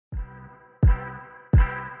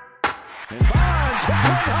Bonds hit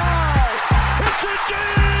one high. It's a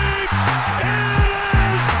deep. It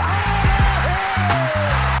is out.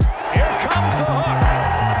 Here comes the hook.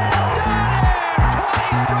 Got him.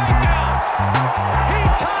 20 strikeouts. He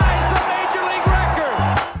ties the major league record.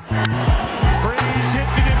 Freese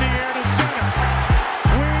hits it in the air to center.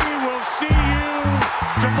 We will see you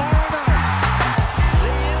tomorrow night.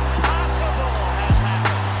 The impossible has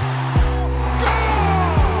happened. Goal!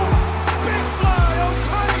 Big fly,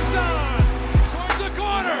 Ohtani's on. Towards the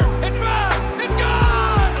corner. It's back. It's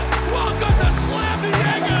gone. Welcome to Slam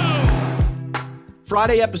Diego.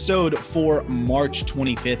 Friday episode for March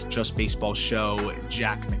 25th, Just Baseball Show.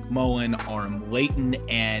 Jack McMullen, Aram Layton,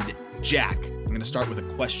 and Jack. I'm going to start with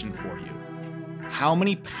a question for you. How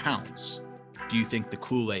many pounds do you think the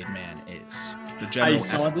Kool-Aid Man is? The general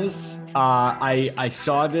I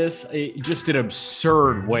saw this. Just an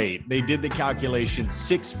absurd weight. They did the calculation: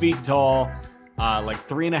 6 feet tall, like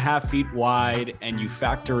 3.5 feet wide, and you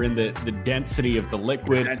factor in the density of the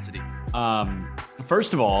liquid. Density.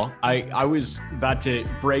 First of all, I was about to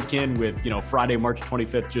break in with, Friday, March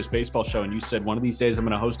 25th, Just Baseball Show. And you said, one of these days I'm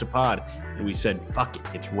going to host a pod. And we said, fuck it.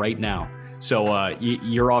 It's right now. So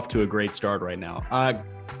you're off to a great start right now.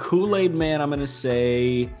 Kool-Aid Man, I'm going to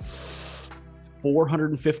say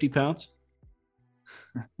 450 pounds.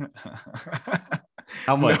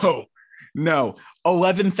 How much? No.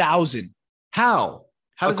 11,000. How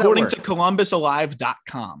does According that work? to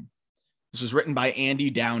ColumbusAlive.com. This was written by Andy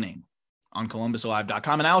Downing on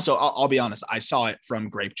ColumbusAlive.com. And I'll be honest, I saw it from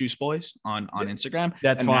Grape Juice Boys on Instagram.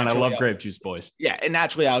 That's and fine. I love Grape Juice Boys. Yeah. And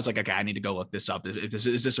naturally I was like, okay, I need to go look this up.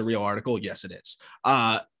 Is this a real article? Yes, it is.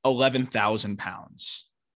 11,000 pounds.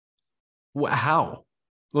 How?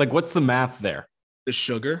 Like, what's the math there? The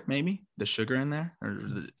sugar, maybe the sugar in there,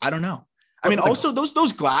 I don't know. I mean, also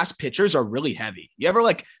those glass pitchers are really heavy. You ever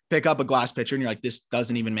like pick up a glass pitcher and you're like, this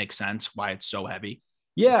doesn't even make sense why it's so heavy.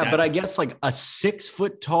 Yeah, but I guess like a 6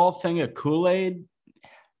 foot tall thing of Kool-Aid.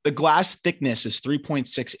 The glass thickness is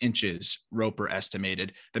 3.6 inches, Roper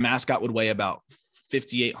estimated. The mascot would weigh about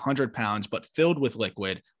 5,800 pounds, but filled with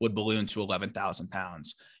liquid would balloon to 11,000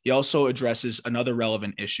 pounds. He also addresses another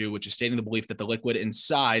relevant issue, which is stating the belief that the liquid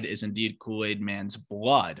inside is indeed Kool-Aid Man's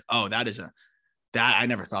blood. Oh, that I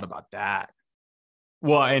never thought about that.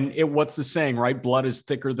 Well, and what's the saying, right? Blood is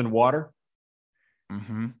thicker than water.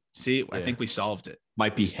 Mm-hmm. See, yeah. I think we solved it.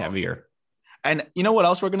 Might be heavier. And you know what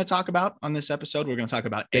else we're going to talk about on this episode? We're going to talk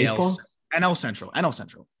about baseball? NL Central. Yeah.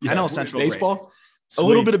 NL Central. Baseball? A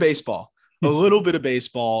little bit of baseball.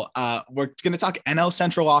 We're going to talk NL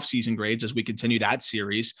Central offseason grades as we continue that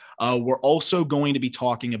series. We're also going to be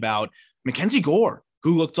talking about Mackenzie Gore,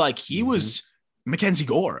 who looked like he was Mackenzie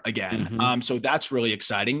Gore again. Mm-hmm. So that's really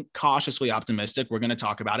exciting. Cautiously optimistic. We're going to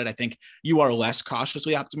talk about it. I think you are less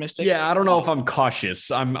cautiously optimistic. Yeah, I don't know if I'm cautious.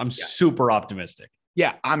 I'm super optimistic.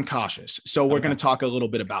 Yeah, I'm cautious. So we're going to talk a little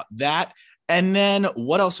bit about that. And then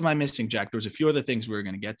what else am I missing, Jack? There was a few other things we were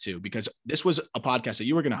going to get to because this was a podcast that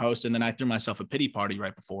you were going to host. And then I threw myself a pity party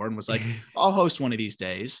right before and was like, I'll host one of these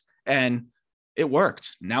days. And it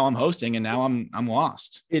worked. Now I'm hosting and now I'm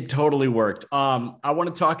lost. It totally worked. I want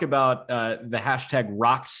to talk about the hashtag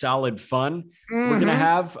rock solid fun we're going to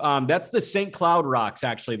have. That's the St. Cloud Rocks.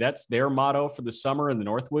 Actually, that's their motto for the summer in the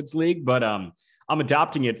Northwoods League. But I'm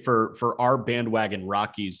adopting it for our bandwagon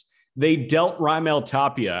Rockies. They dealt Raimel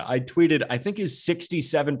Tapia. I tweeted, I think his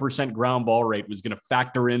 67% ground ball rate was going to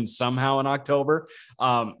factor in somehow in October.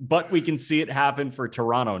 But we can see it happen for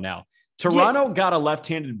Toronto now. Toronto got a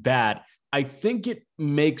left-handed bat. I think it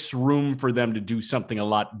makes room for them to do something a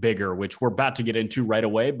lot bigger, which we're about to get into right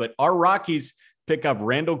away. But our Rockies pick up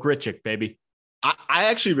Randal Grichuk, baby. I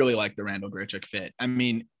actually really like the Randal Grichuk fit. I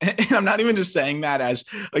mean, and I'm not even just saying that as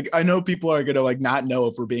like, I know people are going to like not know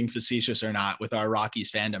if we're being facetious or not with our Rockies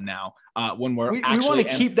fandom now. When we want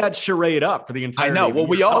to keep that charade up for the entire. I know. Well,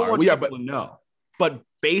 we are, but no. But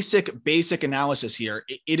basic analysis here,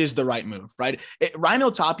 it is the right move, right?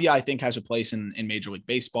 Raimel Tapia, I think, has a place in Major League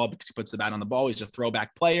Baseball because he puts the bat on the ball. He's a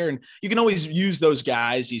throwback player, and you can always use those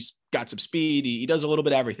guys. He's got some speed. He does a little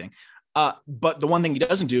bit of everything. But the one thing he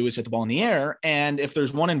doesn't do is hit the ball in the air. And if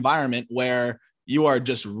there's one environment where you are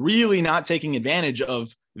just really not taking advantage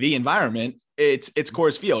of the environment, it's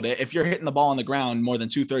Coors Field. If you're hitting the ball on the ground more than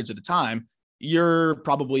 2/3 of the time, you're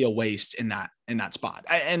probably a waste in that spot.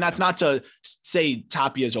 And that's not to say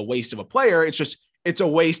Tapia is a waste of a player. It's just, it's a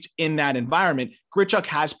waste in that environment. Grichuk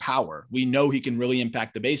has power. We know he can really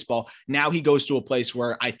impact the baseball. Now he goes to a place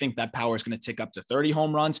where I think that power is going to tick up to 30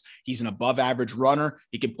 home runs. He's an above average runner.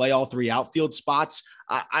 He can play all three outfield spots.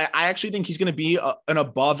 I actually think he's going to be an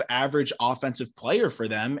above average offensive player for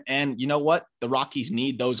them. And you know what? The Rockies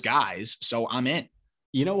need those guys. So I'm in.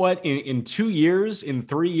 You know what? In 2 years, in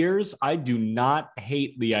 3 years, I do not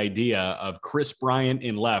hate the idea of Chris Bryant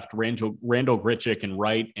in left, Randall Grichuk in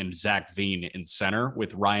right, and Zach Veen in center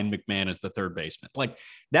with Ryan McMahon as the third baseman. Like,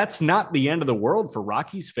 that's not the end of the world for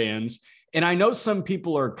Rockies fans. And I know some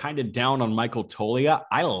people are kind of down on Michael Toglia.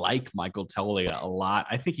 I like Michael Toglia a lot.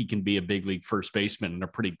 I think he can be a big league first baseman and a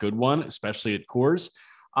pretty good one, especially at Coors.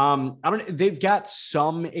 They've got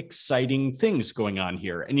some exciting things going on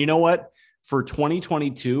here. And you know what? For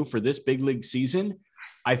 2022, for this big league season,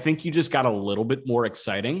 I think you just got a little bit more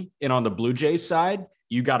exciting. And on the Blue Jays side,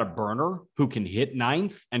 you got a burner who can hit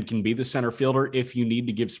ninth and can be the center fielder if you need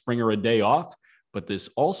to give Springer a day off. But this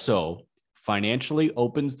also financially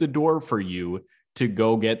opens the door for you to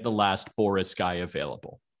go get the last Boris guy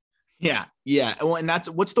available. Yeah. Well, and that's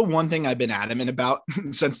what's the one thing I've been adamant about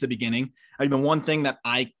since the beginning. I mean, the one thing that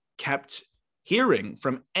I kept hearing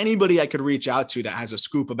from anybody I could reach out to that has a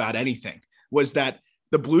scoop about anything was that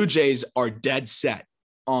the Blue Jays are dead set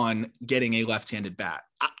on getting a left-handed bat.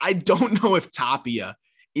 I don't know if Tapia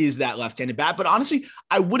is that left-handed bat, but honestly,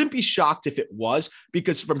 I wouldn't be shocked if it was,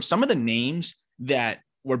 because from some of the names that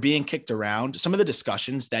were being kicked around, some of the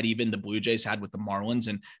discussions that even the Blue Jays had with the Marlins,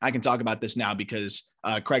 and I can talk about this now because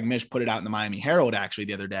Craig Mish put it out in the Miami Herald actually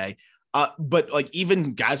the other day. But like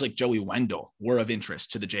even guys like Joey Wendell were of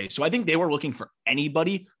interest to the Jays. So I think they were looking for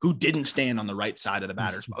anybody who didn't stand on the right side of the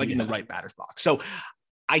batter's box, like in the right batter's box. So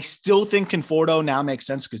I still think Conforto now makes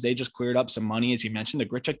sense because they just cleared up some money. As you mentioned, the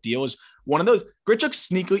Grichuk deal is one of those. Grichuk's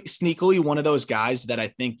sneakily one of those guys that I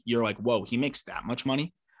think you're like, whoa, he makes that much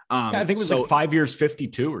money. I think it was like 5 years,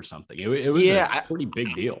 52 or something. It was a pretty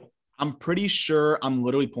big deal. I'm pretty sure I'm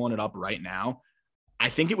literally pulling it up right now. I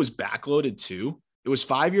think it was backloaded too. It was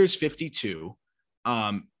 5 years, 52.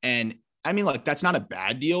 And I mean, like, that's not a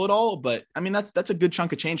bad deal at all, but I mean, that's a good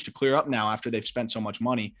chunk of change to clear up now after they've spent so much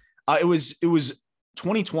money. It was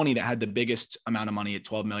 2020 that had the biggest amount of money at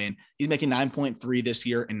 12 million. He's making 9.3 this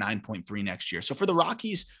year and 9.3 next year. So for the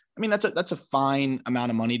Rockies, I mean, that's a fine amount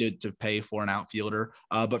of money to pay for an outfielder.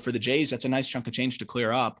 But for the Jays, that's a nice chunk of change to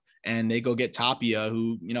clear up. And they go get Tapia,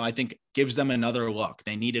 who, you know, I think gives them another look.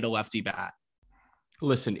 They needed a lefty bat.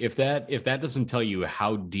 Listen, if that doesn't tell you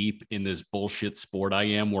how deep in this bullshit sport I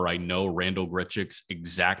am, where I know Randall Grichuk's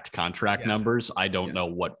exact contract numbers, I don't know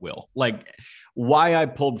what will. Like, why I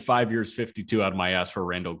pulled 5 years, 52 out of my ass for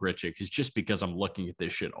Randall Grichuk is just because I'm looking at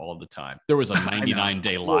this shit all the time. There was a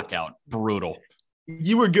 99-day lockout. Brutal.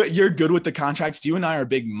 You were good. You're good with the contracts. You and I are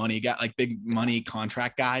big money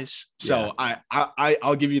contract guys. So yeah.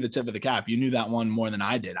 I'll give you the tip of the cap. You knew that one more than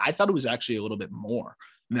I did. I thought it was actually a little bit more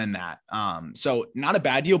than that. So not a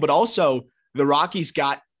bad deal, but also the Rockies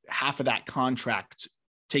got half of that contract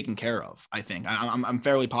taken care of. I think I'm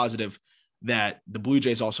fairly positive that the Blue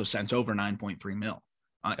Jays also sent over 9.3 mil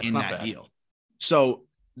in that deal. So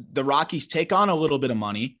the Rockies take on a little bit of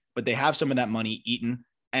money, but they have some of that money eaten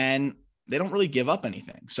and they don't really give up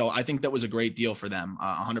anything. So I think that was a great deal for them.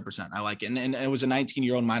 100%. I like it. And it was a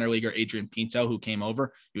 19-year-old minor leaguer, Adrian Pinto, who came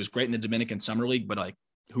over. He was great in the Dominican Summer League, but like,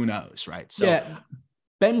 who knows, right? So yeah.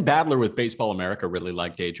 Ben Badler with Baseball America really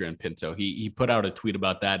liked Adrian Pinto. He put out a tweet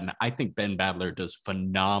about that, and I think Ben Badler does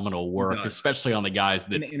phenomenal work, especially on the guys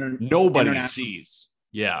that nobody sees.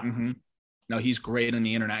 Yeah. Mm-hmm. No, he's great on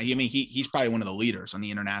the internet. I mean, he's probably one of the leaders on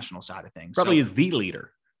the international side of things. Probably is the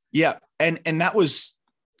leader. Yeah, and that was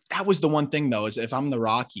the one thing though, is if I'm the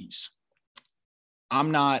Rockies,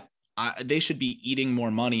 they should be eating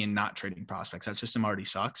more money and not trading prospects. That system already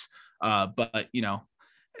sucks. But you know,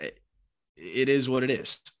 it is what it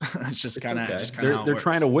is. It's just kind of they're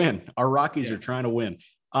trying to win. Our Rockies are trying to win.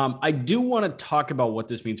 I do want to talk about what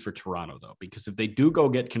this means for Toronto though, because if they do go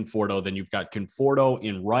get Conforto, then you've got Conforto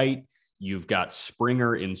in right, you've got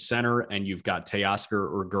Springer in center, and you've got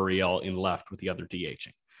Teoscar or Gurriel in left with the other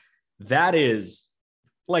DHing. That is,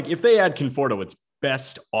 like, if they add Conforto, it's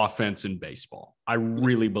best offense in baseball. I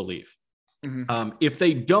really believe. Mm-hmm. If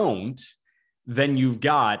they don't, then you've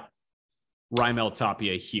got Raimel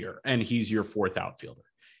Tapia here, and he's your fourth outfielder.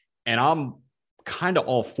 And I'm kind of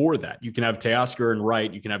all for that. You can have Teoscar in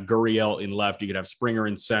right. You can have Gurriel in left. You can have Springer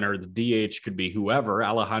in center. The DH could be whoever,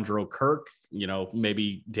 Alejandro Kirk, you know,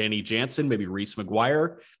 maybe Danny Jansen, maybe Reese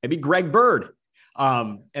McGuire, maybe Greg Bird.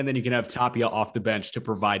 And then you can have Tapia off the bench to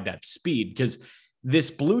provide that speed, because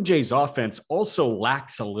this Blue Jays offense also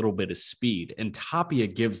lacks a little bit of speed, and Tapia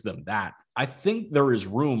gives them that. I think there is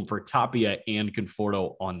room for Tapia and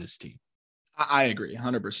Conforto on this team. I agree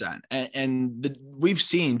 100%. We've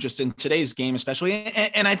seen just in today's game, especially,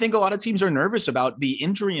 and I think a lot of teams are nervous about the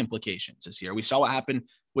injury implications this year. We saw what happened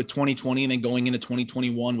with 2020 and then going into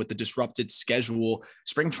 2021 with the disrupted schedule.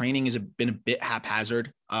 Spring training has been a bit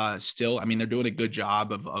haphazard still. I mean, they're doing a good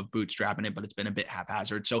job of bootstrapping it, but it's been a bit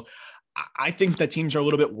haphazard. So I think that teams are a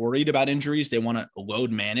little bit worried about injuries. They want to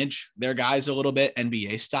load manage their guys a little bit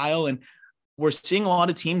NBA style. And we're seeing a lot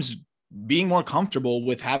of teams being more comfortable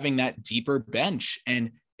with having that deeper bench.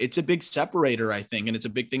 And it's a big separator, I think. And it's a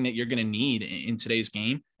big thing that you're going to need in today's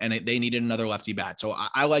game. And they needed another lefty bat. So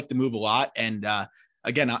I like the move a lot. And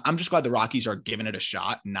again, I'm just glad the Rockies are giving it a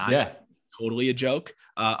shot, not totally a joke,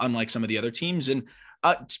 unlike some of the other teams. And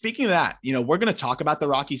speaking of that, we're going to talk about the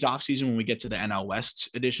Rockies offseason when we get to the NL West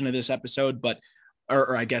edition of this episode,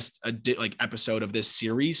 or I guess episode of this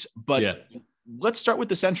series. But let's start with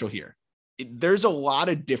the Central here. There's a lot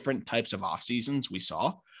of different types of off seasons we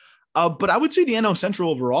saw, but I would say the NL Central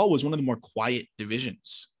overall was one of the more quiet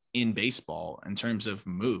divisions in baseball in terms of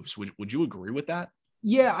moves. Would you agree with that?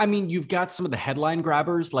 Yeah, I mean, you've got some of the headline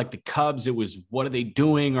grabbers like the Cubs. It was, what are they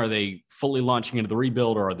doing? Are they fully launching into the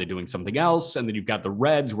rebuild, or are they doing something else? And then you've got the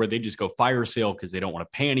Reds where they just go fire sale because they don't want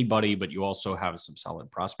to pay anybody, but you also have some solid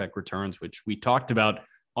prospect returns, which we talked about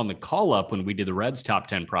on the call up when we did the Reds top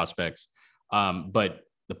 10 prospects. But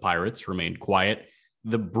the Pirates remained quiet.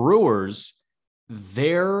 The Brewers,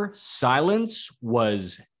 their silence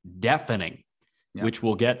was deafening, which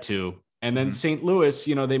we'll get to. And then St. Louis,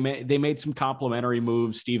 they made some complimentary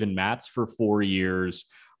moves, Steven Matz for 4 years,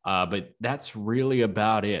 but that's really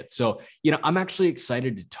about it. So, I'm actually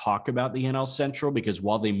excited to talk about the NL Central because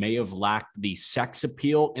while they may have lacked the sex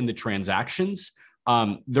appeal in the transactions,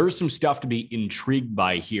 there's some stuff to be intrigued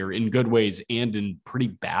by here in good ways and in pretty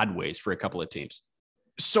bad ways for a couple of teams.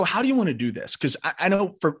 So how do you want to do this? Because I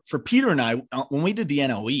know for Peter and I, when we did the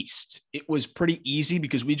NL East, it was pretty easy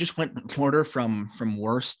because we just went in order from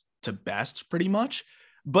worst to best pretty much.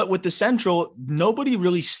 But with the Central, nobody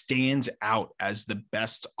really stands out as the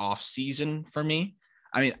best off season for me.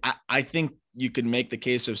 I mean, I think you could make the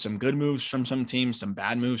case of some good moves from some teams, some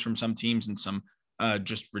bad moves from some teams, and some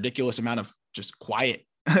just ridiculous amount of just quiet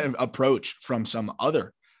approach from some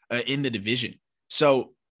other in the division.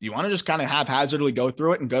 So you want to just kind of haphazardly go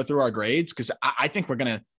through it and go through our grades? Because I think we're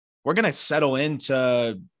gonna settle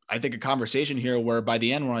into, I think, a conversation here where by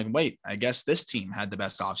the end we're like, wait, I guess this team had the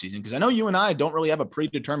best offseason. Because I know you and I don't really have a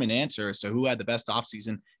predetermined answer as to who had the best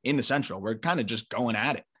offseason in the Central. We're kind of just going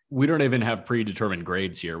at it. We don't even have predetermined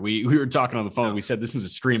grades here. We were talking on the phone. We said this is a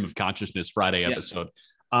stream of consciousness Friday episode.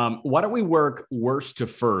 Why don't we work worst to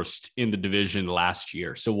first in the division last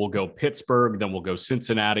year? So we'll go Pittsburgh, then we'll go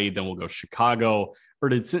Cincinnati, then we'll go Chicago.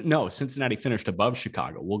 Cincinnati finished above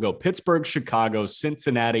Chicago. We'll go Pittsburgh, Chicago,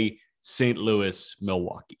 Cincinnati, St. Louis,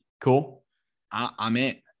 Milwaukee. Cool. I'm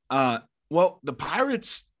in. Well, the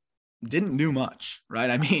Pirates didn't do much, right?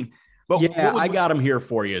 I mean, but I got them here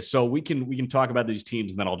for you. So we can talk about these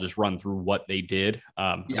teams and then I'll just run through what they did.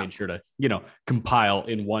 I made sure to, compile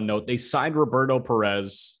in one note. They signed Roberto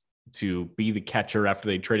Perez to be the catcher after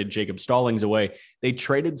they traded Jacob Stallings away. They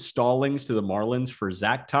traded Stallings to the Marlins for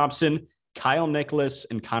Zach Thompson, Kyle Nicholas,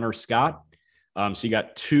 and Connor Scott. So you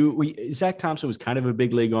got two. Zach Thompson was kind of a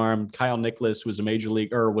big league arm. Kyle Nicholas was a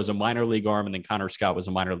minor league arm, and then Connor Scott was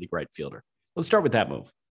a minor league right fielder. Let's start with that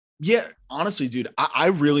move. Yeah, honestly, dude, I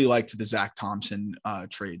really liked the Zach Thompson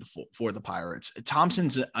trade for the Pirates.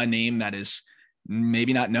 Thompson's a name that is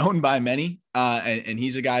maybe not known by many, and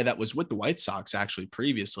he's a guy that was with the White Sox actually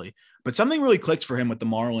previously. But something really clicked for him with the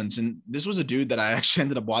Marlins, and this was a dude that I actually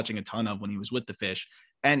ended up watching a ton of when he was with the Fish,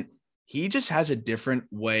 and he just has a different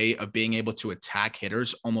way of being able to attack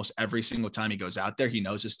hitters almost every single time he goes out there. He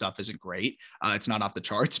knows his stuff isn't great. It's not off the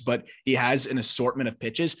charts, but he has an assortment of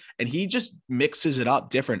pitches and he just mixes it up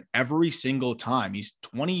different every single time. He's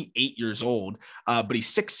 28 years old, but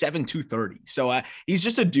he's 6'7", 230. So he's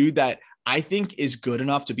just a dude that I think is good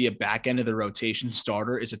enough to be a back end of the rotation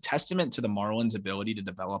starter. Is a testament to the Marlins' ability to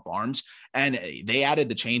develop arms. And they added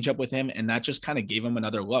the changeup with him, and that just kind of gave him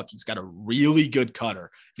another look. He's got a really good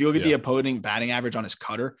cutter. If you look at the opposing batting average on his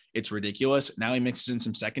cutter, it's ridiculous. Now he mixes in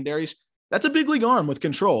some secondaries. That's a big league arm with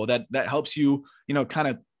control that helps you, kind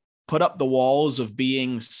of put up the walls of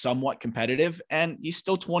being somewhat competitive, and he's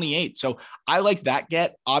still 28. So I like that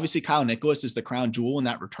get. Obviously, Kyle Nicholas is the crown jewel in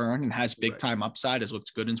that return and has big time upside, has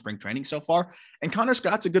looked good in spring training so far. And Connor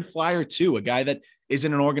Scott's a good flyer too, a guy that is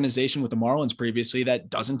in an organization with the Marlins previously that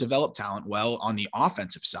doesn't develop talent well on the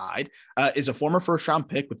offensive side, is a former first-round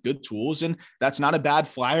pick with good tools, and that's not a bad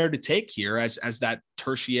flyer to take here as that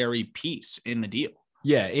tertiary piece in the deal.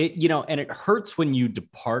 Yeah, and it hurts when you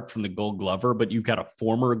depart from the Gold Glover, but you've got a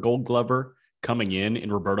former Gold Glover coming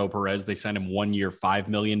in Roberto Perez. They signed him 1 year, $5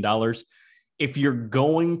 million. If you're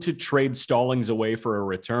going to trade Stallings away for a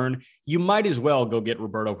return, you might as well go get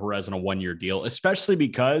Roberto Perez on a 1 year deal, especially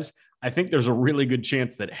because I think there's a really good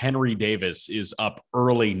chance that Henry Davis is up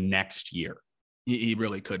early next year. He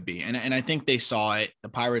really could be. And I think they saw it. The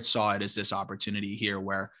Pirates saw it as this opportunity here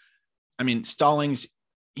where, I mean, Stallings,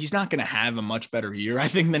 he's not going to have a much better year, I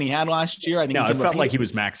think, than he had last year. I think it felt like he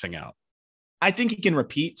was maxing out. I think he can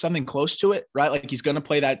repeat something close to it, right? Like he's going to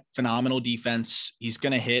play that phenomenal defense. He's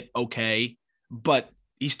going to hit okay, but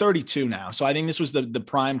he's 32 now. So I think this was the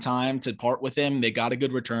prime time to part with him. They got a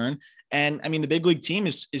good return. And I mean, the big league team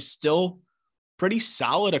is still pretty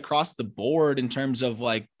solid across the board in terms of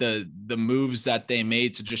like the moves that they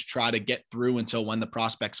made to just try to get through until when the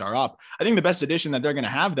prospects are up. I think the best addition that they're going to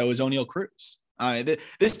have though is O'Neal Cruz.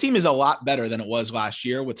 This team is a lot better than it was last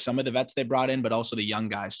year with some of the vets they brought in, but also the young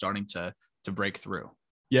guys starting to break through.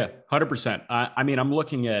 Yeah, 100%. I mean, I'm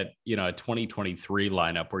looking at, a 2023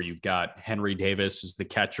 lineup where you've got Henry Davis as the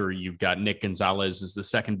catcher. You've got Nick Gonzalez as the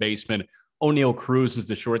second baseman. O'Neal Cruz is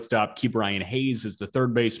the shortstop. Ke'Bryan Hayes is the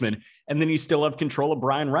third baseman. And then you still have control of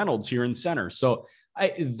Brian Reynolds here in center. So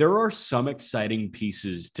there are some exciting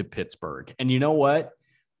pieces to Pittsburgh. And you know what?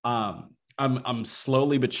 I'm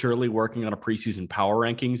slowly but surely working on a preseason power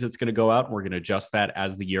rankings that's going to go out. We're going to adjust that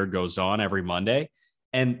as the year goes on every Monday.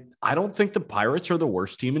 And I don't think the Pirates are the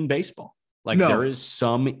worst team in baseball. There is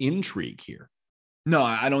some intrigue here. No,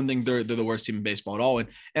 I don't think they're the worst team in baseball at all.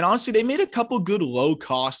 And honestly, they made a couple good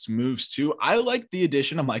low-cost moves too. I like the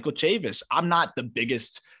addition of Michael Chavis. I'm not the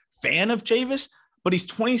biggest fan of Chavis, but he's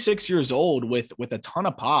 26 years old with a ton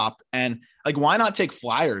of pop. And like, why not take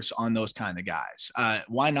flyers on those kind of guys?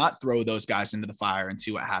 Why not throw those guys into the fire and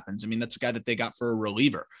see what happens? I mean, that's a guy that they got for a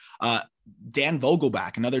reliever. Dan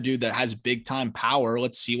Vogelbach, another dude that has big time power.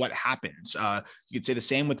 Let's see what happens. You could say the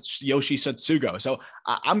same with Yoshi Satsugo. So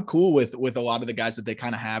I'm cool with a lot of the guys that they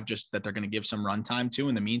kind of have, just that they're going to give some run time to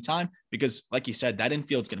in the meantime, because like you said, that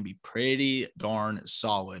infield's going to be pretty darn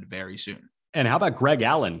solid very soon. And how about Greg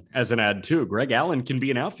Allen as an add too? Greg Allen can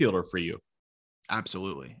be an outfielder for you.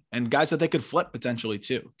 Absolutely. And guys that they could flip potentially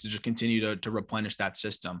too, to just continue to replenish that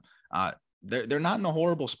system. They're not in a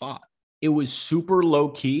horrible spot. It was super low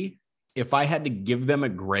key. If I had to give them a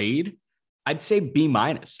grade, I'd say B-.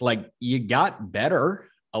 Like, you got better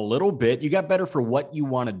a little bit. You got better for what you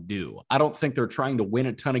want to do. I don't think they're trying to win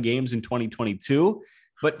a ton of games in 2022,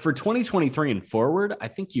 but for 2023 and forward, I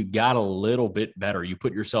think you got a little bit better. You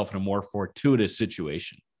put yourself in a more fortuitous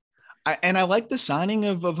situation. I like the signing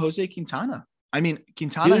of Jose Quintana. I mean,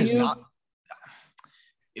 Quintana is not.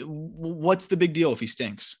 What's the big deal if he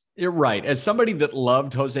stinks? You're right. As somebody that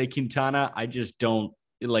loved Jose Quintana, I just don't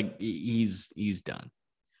like. He's done.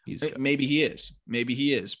 Maybe he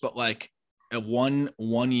is, but like a one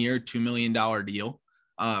year, $2 million deal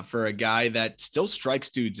for a guy that still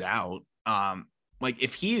strikes dudes out. Like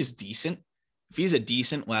if he is decent, if he's a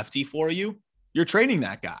decent lefty for you, you're trading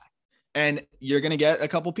that guy. And you're going to get a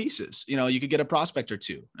couple pieces. You could get a prospect or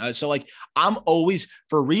two. So like, I'm always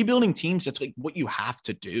for rebuilding teams. That's like what you have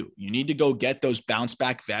to do. You need to go get those bounce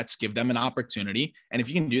back vets, give them an opportunity. And if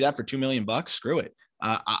you can do that for $2 million, screw it.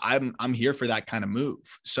 I'm here for that kind of move.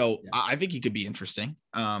 So yeah. I think he could be interesting.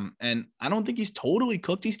 And I don't think he's totally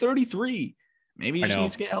cooked. He's 33. Maybe he just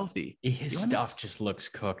needs to get healthy. His stuff just looks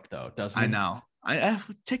cooked though, doesn't it? I know. I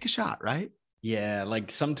take a shot, right? Yeah,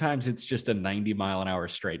 like sometimes it's just a 90-mile-an-hour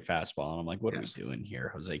straight fastball. And I'm like, what are we doing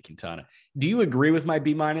here, Jose Quintana? Do you agree with my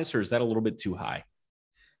B-, or is that a little bit too high?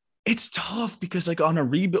 It's tough because like on a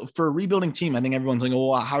rebuilding team, I think everyone's like,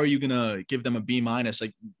 oh, how are you going to give them a B-?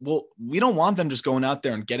 Like, well, we don't want them just going out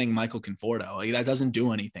there and getting Michael Conforto. Like that doesn't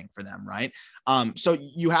do anything for them. Right. So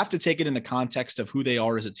you have to take it in the context of who they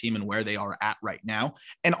are as a team and where they are at right now.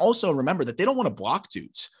 And also remember that they don't want to block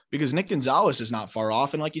dudes because Nick Gonzalez is not far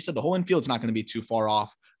off. And like you said, the whole infield's not going to be too far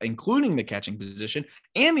off, including the catching position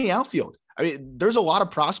and the outfield. I mean, there's a lot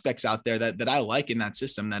of prospects out there that I like in that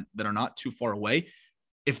system that are not too far away.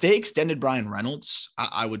 If they extended Brian Reynolds,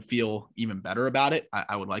 I would feel even better about it.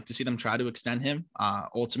 I would like to see them try to extend him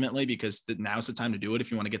ultimately, because now's the time to do it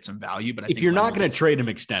if you want to get some value. But I think you're not going to trade him,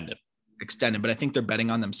 extend him. But I think they're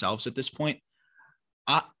betting on themselves at this point.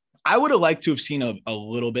 I would have liked to have seen a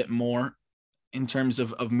little bit more in terms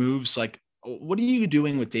of moves. Like, what are you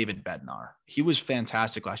doing with David Bednar? He was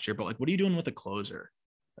fantastic last year, but like, what are you doing with a closer?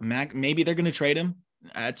 Maybe they're going to trade him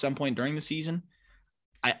at some point during the season.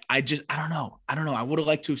 I don't know. I would have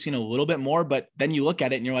liked to have seen a little bit more, but then you look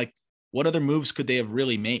at it and you're like, what other moves could they have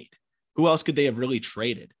really made? Who else could they have really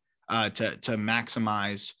traded to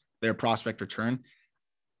maximize their prospect return?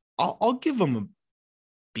 I'll give them a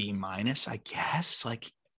B-, I guess.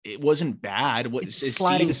 Like, it wasn't bad. What is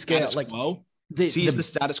sliding C the scale, status like quo? C is the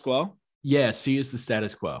status quo. Yeah, C is the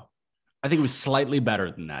status quo. I think it was slightly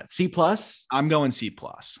better than that. C plus. I'm going C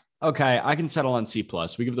plus. Okay, I can settle on C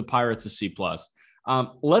plus. We give the Pirates a C plus.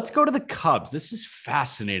 Let's go to the Cubs. This is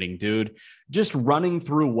fascinating, dude. Just running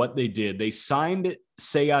through what they did. They signed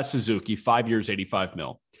Seiya Suzuki, 5 years, 85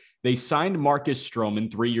 mil. They signed Marcus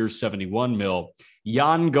Stroman, 3 years, 71 mil.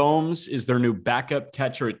 Yan Gomes is their new backup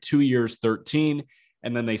catcher at 2 years, 13.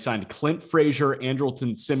 And then they signed Clint Frazier,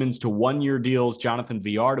 Andrelton Simmons to 1-year deals, Jonathan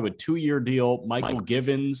Villar to a 2-year deal, Michael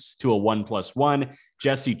Givens to a 1+1,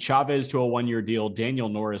 Jesse Chavez to a 1-year deal, Daniel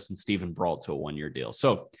Norris and Steven Brault to a 1-year deal.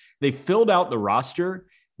 So they filled out the roster.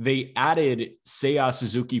 They added Seiya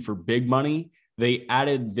Suzuki for big money. They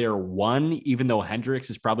added their one, even though Hendricks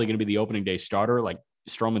is probably going to be the opening day starter, like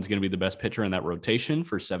Stroman's going to be the best pitcher in that rotation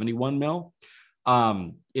for 71 mil.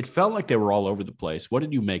 It felt like they were all over the place. What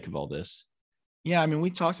did you make of all this? Yeah, I mean, we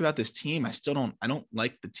talked about this team. I don't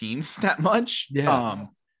like the team that much. Yeah.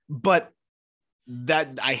 But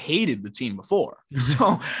that I hated the team before.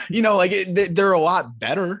 So, like they're a lot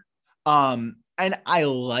better. And I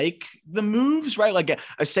like the moves, right? Like a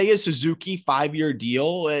Seiya Suzuki 5-year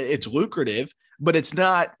deal. It's lucrative, but it's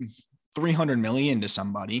not 300 million to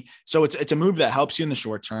somebody. So it's a move that helps you in the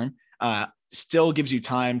short term. Still gives you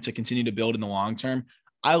time to continue to build in the long term.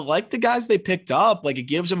 I like the guys they picked up. Like, it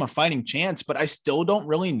gives them a fighting chance, but I still don't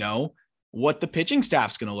really know what the pitching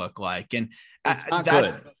staff's going to look like. And it's not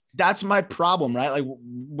good. That's my problem, right? Like,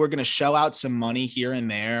 we're going to shell out some money here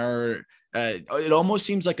and there. It almost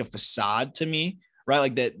seems like a facade to me, right?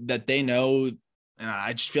 Like that they know. And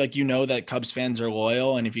I just feel like, that Cubs fans are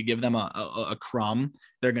loyal. And if you give them a crumb,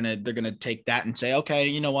 they're going to take that and say, okay,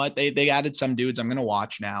 you know what? They added some dudes I'm going to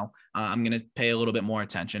watch now. I'm going to pay a little bit more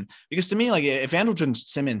attention, because to me, like, if Andrelton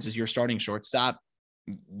Simmons is your starting shortstop,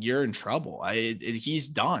 you're in trouble. He's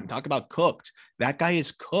done. Talk about cooked. That guy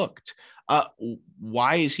is cooked.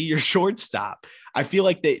 Why is he your shortstop? I feel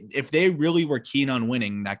like if they really were keen on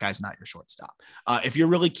winning, that guy's not your shortstop. If you're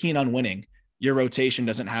really keen on winning, your rotation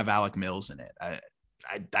doesn't have Alec Mills in it.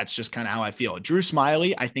 That's just kind of how I feel. Drew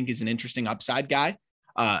Smyly, I think, is an interesting upside guy.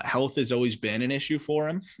 Health has always been an issue for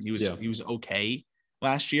him. He was okay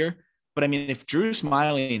last year. But I mean, if Drew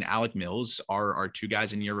Smyly and Alec Mills are two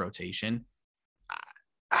guys in your rotation,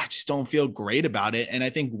 I just don't feel great about it. And I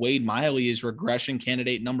think Wade Miley is regression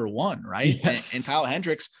candidate number 1, right? Yes. And Kyle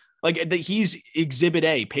Hendricks, he's exhibit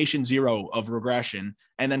A, patient 0 of regression.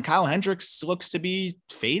 And then Kyle Hendricks looks to be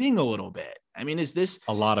fading a little bit. I mean, is this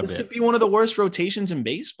could be one of the worst rotations in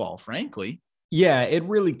baseball, frankly? Yeah, it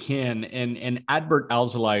really can. And Adbert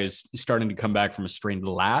Alzolay is starting to come back from a strained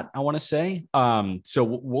lat, I want to say. So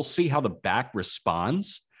we'll see how the back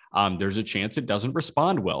responds. There's a chance it doesn't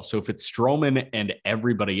respond well. So if it's Stroman and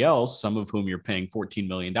everybody else, some of whom you're paying $14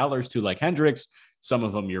 million to, like Hendricks, some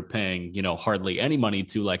of them you're paying, hardly any money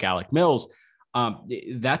to, like Alec Mills,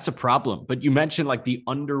 that's a problem. But you mentioned like the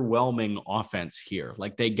underwhelming offense here.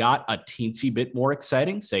 Like, they got a teensy bit more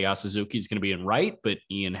exciting. Seiya Suzuki is going to be in right, but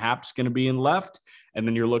Ian Happ's going to be in left. And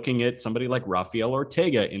then you're looking at somebody like Rafael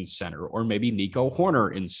Ortega in center, or maybe Nico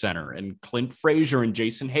Horner in center, and Clint Frazier and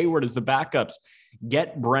Jason Hayward as the backups.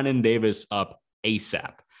 Get Brennan Davis up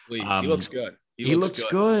ASAP. Please, he looks good. He looks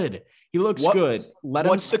good. He looks good. Let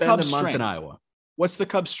him spend a month in Iowa. What's the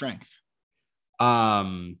Cubs' strength?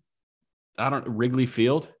 Wrigley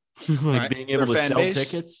Field, being able to sell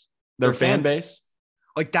tickets, their fan base.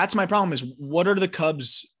 Like, that's my problem, is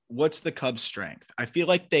what's the Cubs' strength? I feel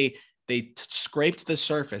like they scraped the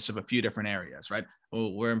surface of a few different areas, right?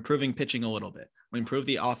 Well, we're improving pitching a little bit. We improved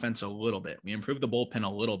the offense a little bit. We improved the bullpen a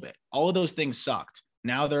little bit. All of those things sucked.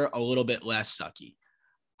 Now they're a little bit less sucky.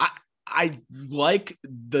 I like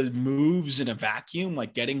the moves in a vacuum,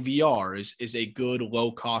 like getting VR is a good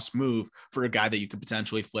low-cost move for a guy that you could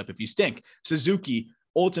potentially flip if you stink. Suzuki,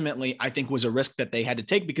 ultimately, I think, was a risk that they had to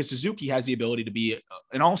take, because Suzuki has the ability to be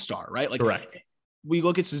an all-star, right? Like, correct. We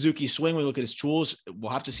look at Suzuki's swing, we look at his tools,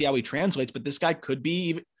 we'll have to see how he translates, but this guy could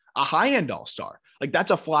be a high-end all-star. Like,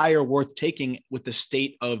 that's a flyer worth taking with the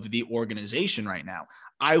state of the organization right now.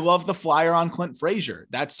 I love the flyer on Clint Frazier.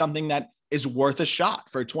 That's something that is worth a shot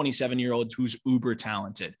for a 27-year-old who's uber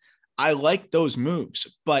talented. I like those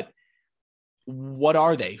moves, but what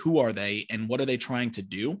are they? Who are they? And what are they trying to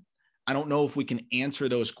do? I don't know if we can answer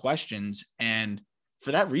those questions. And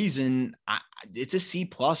for that reason, it's a C+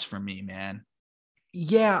 for me, man.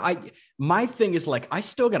 Yeah, my thing is, like, I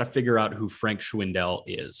still got to figure out who Frank Schwindel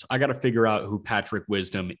is. I got to figure out who Patrick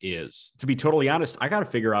Wisdom is. To be totally honest, I got to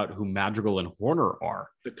figure out who Madrigal and Horner are.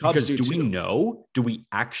 The Cubs do we know? Do we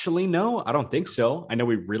actually know? I don't think so. I know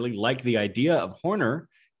we really like the idea of Horner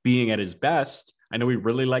being at his best. I know we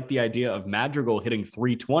really like the idea of Madrigal hitting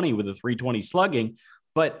 320 with a 320 slugging,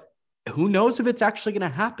 but who knows if it's actually going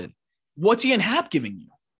to happen? What's Ian Happ giving you?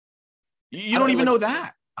 You don't even know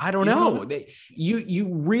that. I don't know. You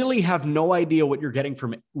really have no idea what you're getting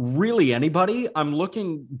from really anybody. I'm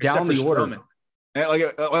looking down the order.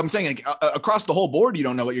 Like I'm saying, like, across the whole board, you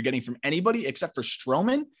don't know what you're getting from anybody except for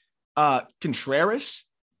Stroman, Contreras,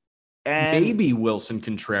 and maybe Wilson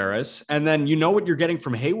Contreras. And then you know what you're getting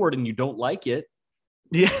from Hayward and you don't like it.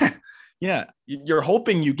 Yeah. Yeah. You're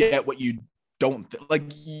hoping you get what you don't like.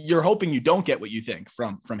 You're hoping you don't get what you think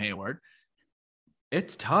from Hayward.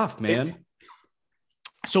 It's tough, man.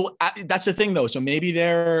 So that's the thing, though. So maybe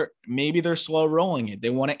they're slow rolling it. They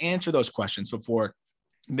want to answer those questions before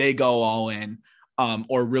they go all in,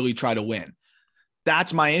 or really try to win.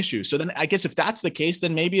 That's my issue. So then I guess if that's the case,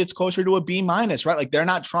 then maybe it's closer to a B-, right? Like they're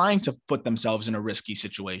not trying to put themselves in a risky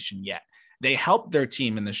situation yet. They help their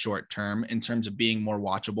team in the short term in terms of being more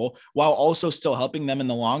watchable while also still helping them in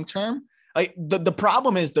the long term. Like the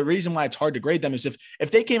problem is, the reason why it's hard to grade them is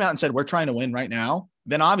if they came out and said, we're trying to win right now,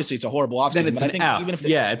 then obviously it's a horrible offseason. Then it's an F.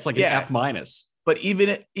 It's like an F-. But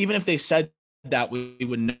even if they said that, we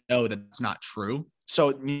would know that it's not true.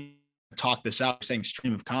 So talk this out, saying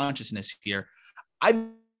stream of consciousness here.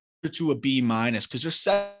 I'm to a B- because they're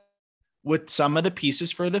set with some of the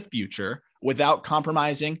pieces for the future without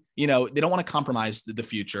compromising. They don't want to compromise the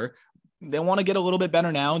future. They want to get a little bit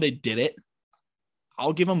better now. They did it.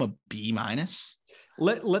 I'll give them a B-.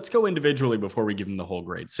 Let's go individually before we give them the whole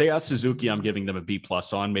grade. Seiya Suzuki, I'm giving them a B+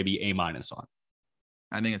 on, maybe A- on.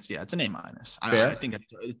 I think it's an A-. I think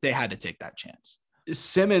they had to take that chance.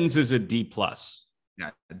 Simmons is a D+.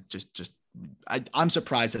 Yeah, I'm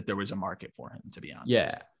surprised that there was a market for him, to be honest.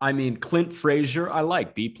 Yeah, I mean, Clint Frazier, I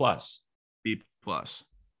like B+. B+.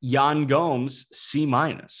 Yan Gomes, C-.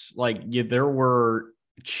 There were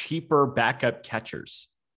cheaper backup catchers.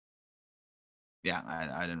 Yeah,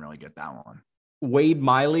 I didn't really get that one. Wade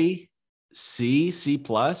Miley, C+.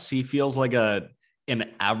 He feels like an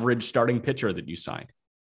average starting pitcher that you signed.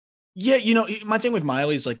 Yeah, my thing with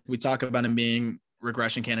Miley is, like, we talk about him being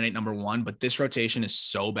regression candidate number 1, but this rotation is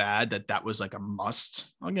so bad that was like a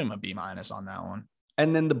must. I'll give him a B- on that one.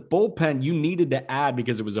 And then the bullpen you needed to add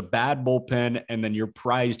because it was a bad bullpen. And then your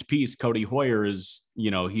prized piece, Cody Hoyer, is,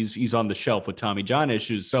 he's on the shelf with Tommy John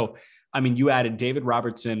issues. So, I mean, you added David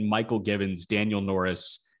Robertson, Michael Givens, Daniel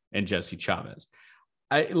Norris, and Jesse Chavez.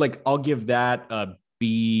 I'll give that a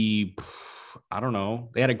B. I don't know.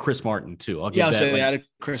 They added Chris Martin too. They added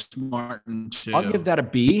Chris Martin too. I'll give that a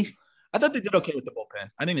B. I thought they did okay with the bullpen.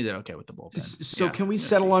 I think they did okay with the bullpen. So can we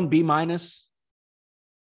settle on B-?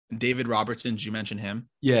 David Robertson, did you mention him?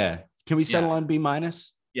 Yeah. Can we settle on B-?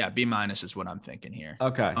 Yeah, B- is what I'm thinking here.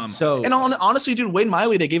 Okay. Honestly, dude, Wade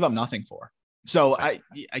Miley, they gave up nothing for. So I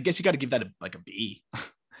guess you got to give that a B.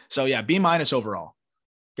 So yeah, B- overall.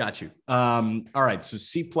 Got you. All right. So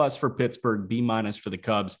C+ for Pittsburgh, B- for the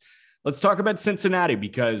Cubs. Let's talk about Cincinnati,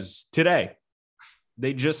 because today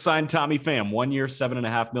they just signed Tommy Pham, 1 year,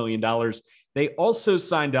 $7.5 million. They also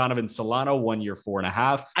signed Donovan Solano, 1 year, $4.5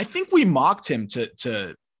 million. I think we mocked him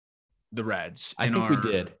to the Reds. I think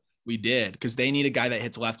we did. We did, because they need a guy that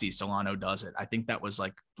hits lefties. Solano does it. I think that was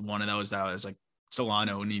like one of those that was like,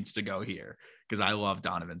 Solano needs to go here, because I love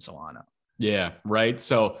Donovan Solano. Yeah, right.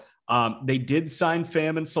 So they did sign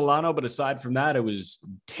Pham and Solano, but aside from that, it was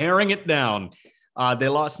tearing it down. They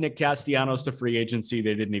lost Nick Castellanos to free agency.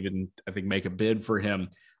 They didn't even, I think, make a bid for him.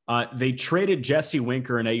 They traded Jesse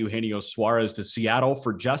Winker and Eugenio Suarez to Seattle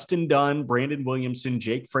for Justin Dunn, Brandon Williamson,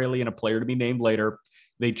 Jake Fraley, and a player to be named later.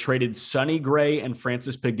 They traded Sonny Gray and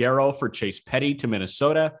Francis Peguero for Chase Petty to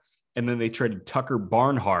Minnesota. And then they traded Tucker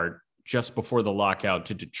Barnhart just before the lockout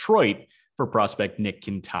to Detroit for prospect Nick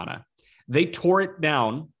Quintana. They tore it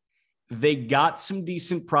down. They got some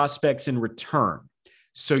decent prospects in return.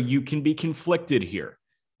 So you can be conflicted here.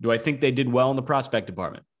 Do I think they did well in the prospect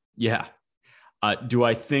department? Yeah. Do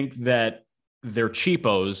I think that they're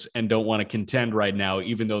cheapos and don't want to contend right now,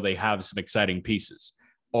 even though they have some exciting pieces?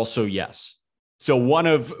 Also, yes. So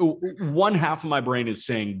one half of my brain is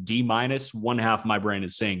saying D-, one half of my brain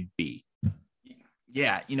is saying B.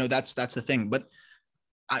 Yeah, that's the thing. But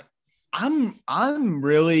I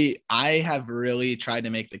have really tried to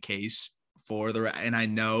make the case for and I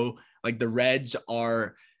know, like, the Reds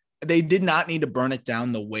they did not need to burn it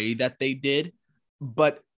down the way that they did,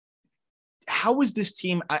 but how is this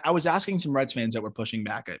team? I was asking some Reds fans that were pushing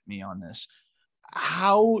back at me on this.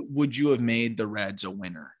 How would you have made the Reds a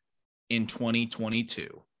winner in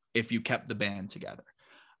 2022 if you kept the band together?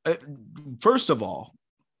 First of all,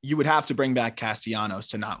 you would have to bring back Castellanos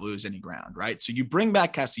to not lose any ground, right? So you bring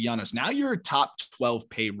back Castellanos. Now you're a top 12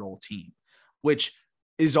 payroll team. which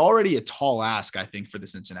is already a tall ask, I think, for the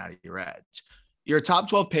Cincinnati Reds. You're a top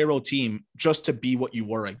 12 payroll team just to be what you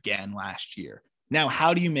were again last year. Now,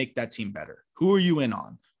 how do you make that team better? Who are you in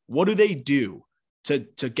on? What do they do to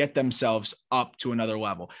get themselves up to another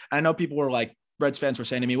level? I know people were like, Reds fans were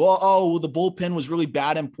saying to me, well, the bullpen was really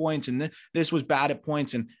bad in points and this was bad at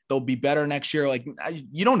points and they'll be better next year. Like,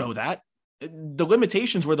 you don't know that. The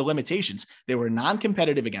limitations were the limitations. They were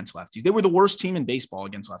non-competitive against lefties. They were the worst team in baseball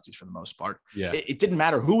against lefties for the most part. Yeah. It didn't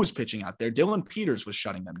matter who was pitching out there. Dylan Peters was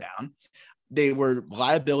shutting them down. They were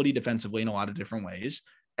liability defensively in a lot of different ways.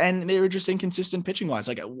 And they were just inconsistent pitching wise.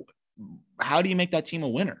 Like, how do you make that team a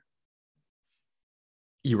winner?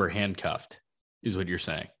 You were handcuffed is what you're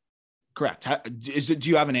saying. Correct. Do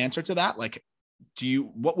you have an answer to that? Like,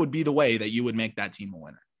 what would be the way that you would make that team a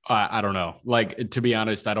winner? I don't know. Like, to be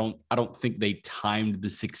honest, I don't think they timed the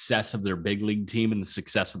success of their big league team and the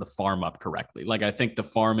success of the farm up correctly. Like, I think the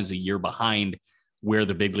farm is a year behind where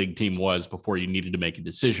the big league team was before you needed to make a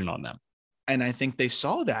decision on them. And I think they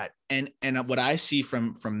saw that. And what I see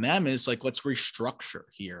from them is like, let's restructure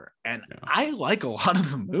here. And I like a lot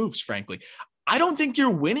of the moves, frankly. I don't think you're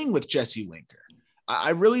winning with Jesse Winker.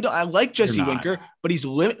 I really don't. I like Jesse Winker, but he's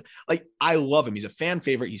like, I love him. He's a fan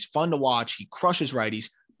favorite. He's fun to watch. He crushes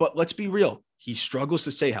righties, but let's be real. He struggles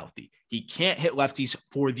to stay healthy. He can't hit lefties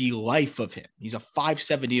for the life of him. He's a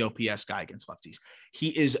 570 OPS guy against lefties. He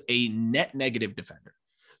is a net negative defender.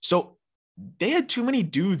 So they had too many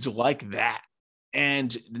dudes like that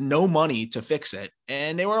and no money to fix it.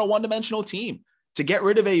 And they were a one-dimensional team. To get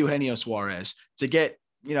rid of Eugenio Suarez, to get,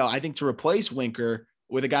 I think to replace Winker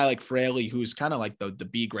with a guy like Fraley, who's kind of like the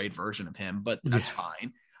B grade version of him, but that's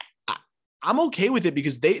fine. I'm okay with it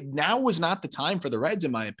because now was not the time for the Reds,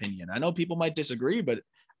 in my opinion. I know people might disagree, but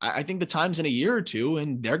I think the time's in a year or two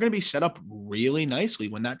and they're going to be set up really nicely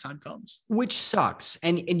when that time comes. Which sucks.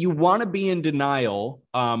 And you want to be in denial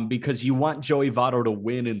because you want Joey Votto to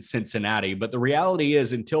win in Cincinnati. But the reality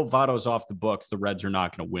is until Votto's off the books, the Reds are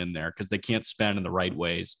not going to win there because they can't spend in the right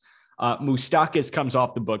ways. Moustakas comes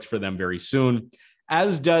off the books for them very soon,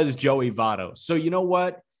 as does Joey Votto. So you know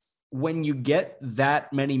what? When you get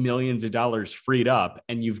that many millions of dollars freed up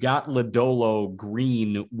and you've got Lodolo,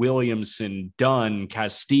 Green, Williamson, Dunn,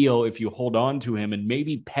 Castillo, if you hold on to him, and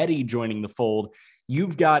maybe Petty joining the fold,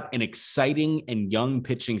 you've got an exciting and young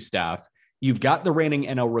pitching staff. You've got the reigning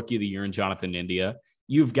NL Rookie of the Year in Jonathan India.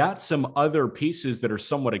 You've got some other pieces that are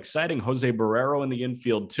somewhat exciting. Jose Barrero in the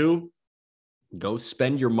infield too. Go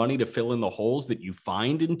spend your money to fill in the holes that you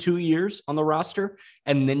find in 2 years on the roster,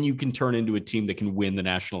 and then you can turn into a team that can win the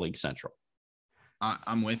National League Central.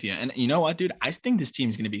 I'm with you. And you know what, dude? I think this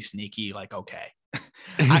team's going to be sneaky, like, okay.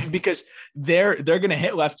 Because they're going to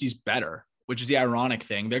hit lefties better, which is the ironic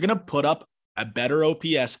thing. They're going to put up a better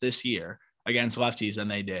OPS this year against lefties than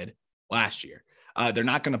they did last year. They're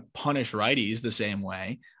not going to punish righties the same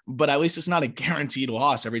way, but at least it's not a guaranteed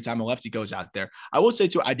loss every time a lefty goes out there. I will say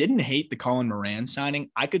too, I didn't hate the Colin Moran signing.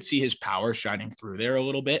 I could see his power shining through there a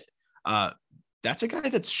little bit. That's a guy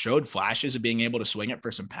that's showed flashes of being able to swing it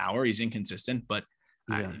for some power. He's inconsistent, but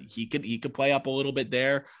he could play up a little bit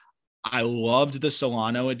there. I loved the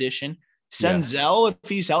Solano addition. Senzel,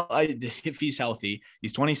 if he's healthy,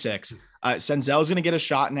 he's 26. Senzel is going to get a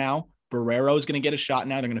shot now. Barrero is going to get a shot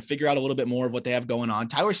now. They're going to figure out a little bit more of what they have going on.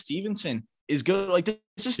 Tyler Stevenson is good. Like,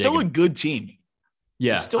 this is still a good team.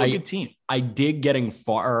 Yeah, it's still a good team. I dig getting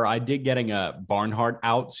a Barnhart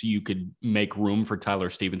out so you could make room for Tyler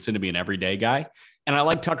Stevenson to be an everyday guy. And I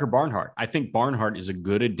like Tucker Barnhart. I think Barnhart is a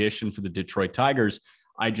good addition for the Detroit Tigers.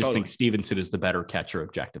 I just think Stevenson is the better catcher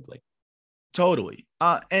objectively. Totally.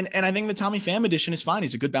 And I think the Tommy Pham addition is fine.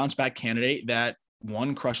 He's a good bounce back candidate that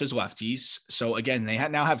one crushes now again, they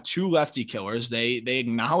now have two lefty killers. They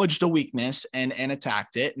acknowledged a weakness and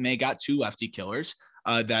attacked it. And they got two lefty killers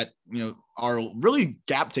that, are really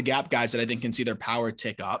gap to gap guys that I think can see their power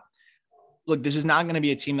tick up. Look, this is not going to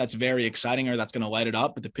be a team that's very exciting or that's going to light it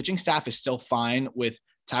up, but the pitching staff is still fine with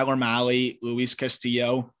Tyler Mahle, Luis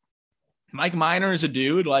Castillo. Mike Minor is a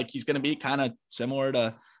dude, like he's going to be kind of similar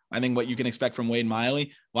to, I think, what you can expect from Wade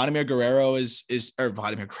Miley. Vladimir Guerrero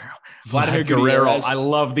Vladimir Guerrero. I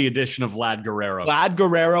love the addition of Vlad Guerrero. Vlad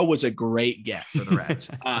Guerrero was a great get for the Reds.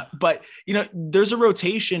 But, there's a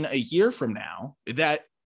rotation a year from now that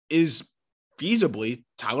is feasibly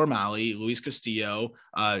Tyler Mahle, Luis Castillo,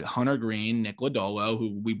 Hunter Green, Nick Lodolo,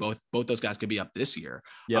 who we both those guys could be up this year,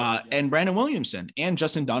 and Brandon Williamson and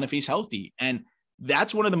Justin Dunn if he's healthy. And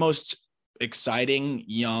that's one of the most exciting,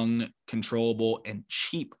 young, controllable, and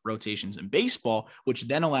cheap rotations in baseball, which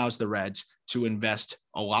then allows the Reds to invest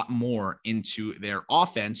a lot more into their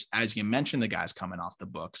offense. As you mentioned, the guys coming off the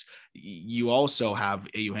books. You also have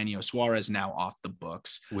Eugenio Suarez now off the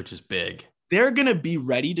books, which is big. They're going to be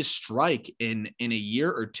ready to strike in a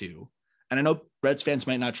year or two. And I know Reds fans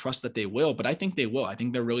might not trust that they will, but I think they will. I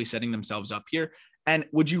think they're really setting themselves up here. And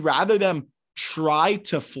would you rather them try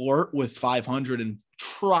to flirt with 500 and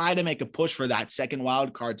try to make a push for that second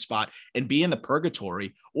wild card spot and be in the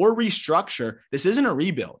purgatory, or restructure? This isn't a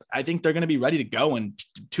rebuild. I think they're going to be ready to go in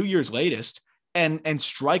 2 years latest and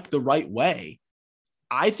strike the right way.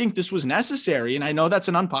 I think this was necessary. And I know that's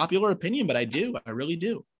an unpopular opinion, but I really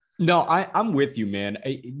do. No, I'm with you, man.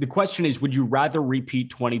 The question is, would you rather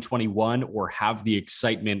repeat 2021 or have the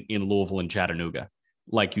excitement in Louisville and Chattanooga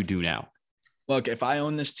like you do now? Look, if I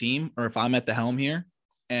own this team, or if I'm at the helm here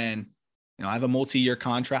and I have a multi-year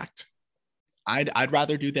contract, I'd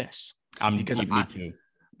rather do this. Me too.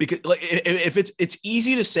 Because like, if it's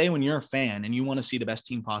easy to say when you're a fan and you want to see the best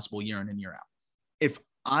team possible year in and year out.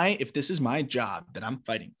 If this is my job that I'm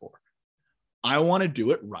fighting for, I want to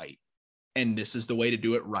do it right. And this is the way to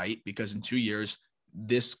do it right, because in 2 years,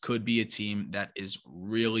 this could be a team that is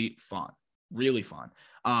really fun.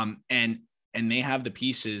 And they have the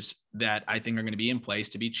pieces that I think are going to be in place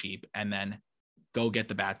to be cheap, and then go get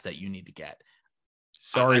the bats that you need to get.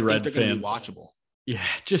 Sorry, Red fans. Going to be watchable. Yeah,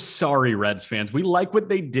 just sorry, Reds fans. We like what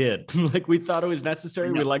they did. Like, we thought it was necessary.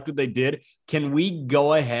 We liked what they did. Can we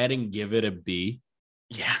go ahead and give it a B?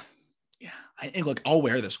 Yeah. I think, look, I'll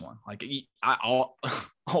wear this one. Like, I'll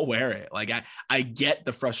wear it. Like, I get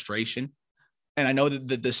the frustration. And I know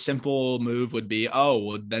that the simple move would be,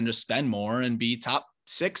 well, then just spend more and be top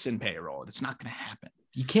 6 in payroll. It's not going to happen.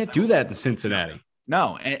 You can't do that in Cincinnati.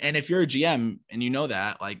 No. And if you're a GM and you know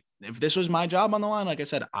that, like, if this was my job on the line, like I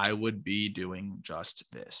said, I would be doing just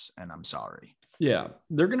this. And I'm sorry. Yeah.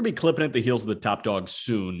 They're going to be clipping at the heels of the top dogs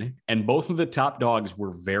soon. And both of the top dogs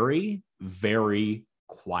were very, very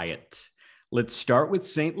quiet. Let's start with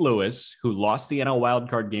St. Louis, who lost the NL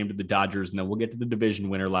wildcard game to the Dodgers, and then we'll get to the division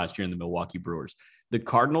winner last year in the Milwaukee Brewers. The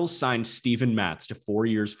Cardinals signed Steven Matz to 4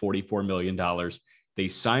 years, $44 million. They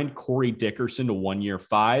signed Corey Dickerson to 1 year,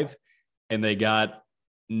 $5 million, and they got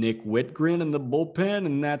Nick Whitgren in the bullpen,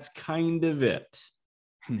 and that's kind of it.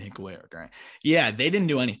 Nick Whitgren. Yeah, they didn't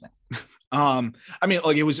do anything. I mean,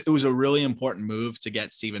 like, it was a really important move to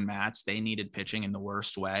get Steven Matz. They needed pitching in the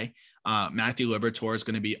worst way. Matthew Liberatore is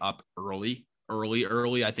going to be up early.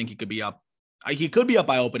 I think he could be up. He could be up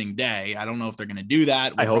by opening day. I don't know if they're going to do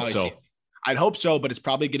that. I hope so. I'd hope so, but it's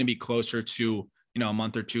probably going to be closer to, a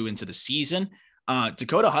month or two into the season.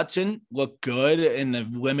 Dakota Hudson looked good in the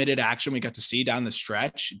limited action we got to see down the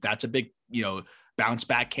stretch. That's a big, bounce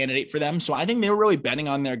back candidate for them. So I think they were really betting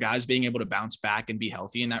on their guys being able to bounce back and be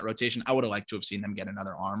healthy in that rotation. I would have liked to have seen them get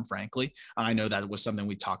another arm, frankly. I know that was something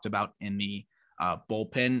we talked about in the in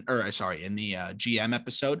the GM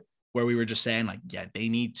episode, where we were just saying, like, yeah, they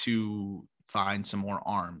need to find some more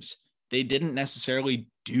arms. They didn't necessarily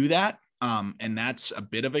do that. And that's a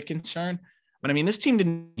bit of a concern. But I mean, this team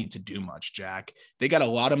didn't need to do much, Jack. They got a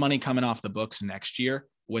lot of money coming off the books next year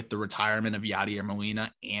with the retirement of Yadier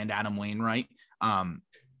Molina and Adam Wainwright.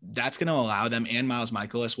 That's going to allow them, and Miles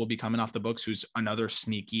Michaelis will be coming off the books, who's another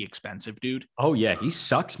sneaky expensive dude. Oh yeah. He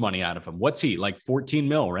sucks money out of him. What's he, like 14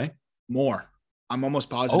 mil, right? More. I'm almost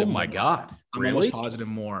positive. Oh my God. I'm almost positive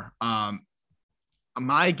more.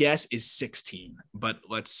 My guess is 16, but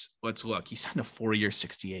let's look. He signed a 4-year,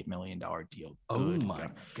 $68 million deal. Oh my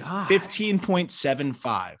God.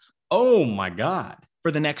 15.75. Oh my God.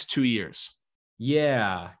 For the next 2 years.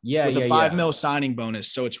 Yeah. With a $5 million signing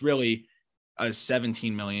bonus. So it's really a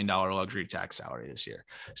 $17 million luxury tax salary this year.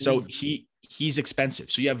 So he's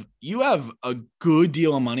expensive. So you have a good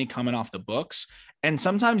deal of money coming off the books. And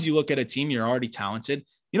sometimes you look at a team, you're already talented.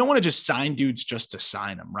 You don't want to just sign dudes just to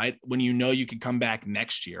sign them, right? When you know you could come back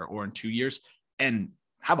next year or in 2 years and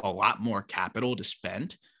have a lot more capital to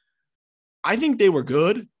spend. I think they were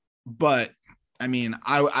good, but I mean,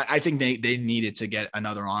 I think they needed to get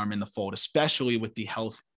another arm in the fold, especially with the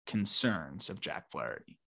health concerns of Jack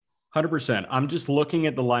Flaherty. 100%. I'm just looking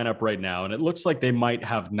at the lineup right now, and it looks like they might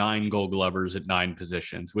have 9 Gold Glovers at 9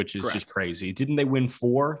 positions, which is just crazy. Didn't they win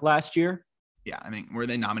 4 last year? Yeah, I mean, were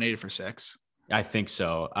they nominated for 6? I think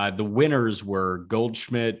so. The winners were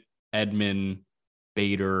Goldschmidt, Edman,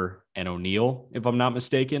 Bader, and O'Neill, if I'm not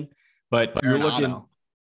mistaken. But you're looking.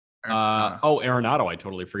 Arenado. I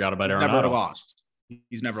totally forgot about Arenado. Never lost.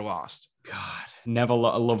 He's never lost. God, never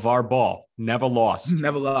LeVar Ball. Never lost.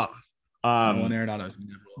 Never lost. Nolan Arenado.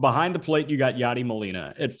 Behind the plate, you got Yadi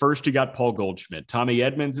Molina. At first, you got Paul Goldschmidt. Tommy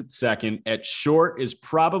Edmonds at second. At short is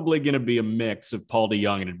probably going to be a mix of Paul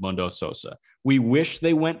DeJong and Edmundo Sosa. We wish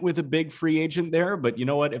they went with a big free agent there, but you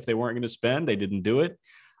know what? If they weren't going to spend, they didn't do it.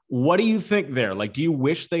 What do you think there? Like, do you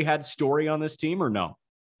wish they had Story on this team or no?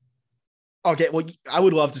 Okay, well, I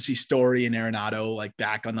would love to see Story and Arenado like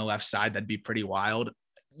back on the left side. That'd be pretty wild.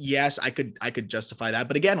 Yes, I could justify that,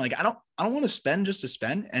 but again, like I don't want to spend just to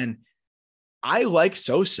spend. And I like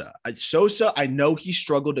Sosa. I know he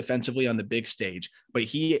struggled defensively on the big stage, but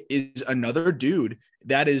he is another dude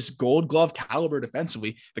that is Gold Glove caliber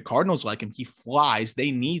defensively. The Cardinals like him. He flies.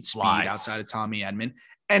 They need speed outside of Tommy Edman.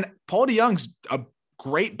 And Paul DeJong's a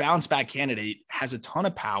great bounce back candidate, has a ton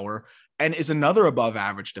of power, and is another above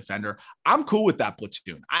average defender. I'm cool with that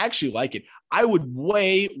platoon. I actually like it. I would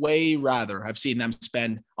way rather have seen them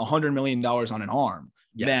spend $100 million on an arm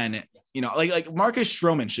than, like Marcus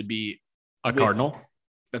Stroman should be a Cardinal.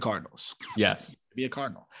 The Cardinals. Yes. Be a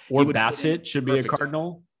Cardinal. Or Bassett should be a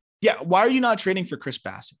Cardinal. Yeah. Why are you not trading for Chris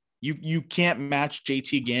Bassett? You can't match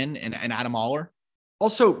JT Ginn and Adam Oller.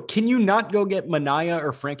 Also, can you not go get Manaea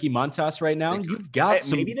or Frankie Montas right now? You've got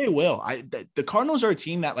some. Maybe they will. The Cardinals are a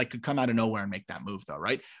team that like could come out of nowhere and make that move, though,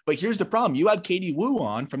 right? But here's the problem: you had Katie Woo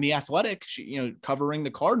on from The Athletic, covering the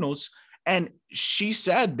Cardinals, and she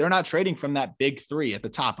said they're not trading from that big three at the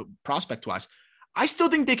top, prospect-wise. I still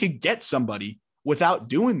think they could get somebody without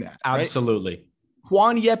doing that. Absolutely. Right?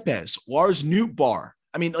 Juan Yepez, Lars Nootbaar.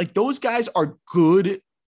 I mean, like those guys are good,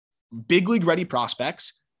 big league ready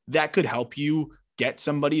prospects that could help you get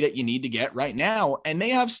somebody that you need to get right now. And they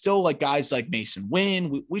have still like guys like Mason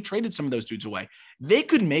Wynn. We traded some of those dudes away. They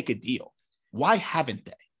could make a deal. Why haven't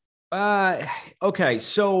they? Okay.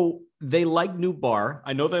 So they like Nootbaar.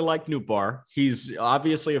 I know they like Nootbaar. He's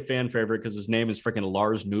obviously a fan favorite because his name is freaking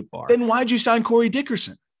Lars Nootbaar. Then why'd you sign Corey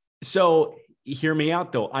Dickerson? So hear me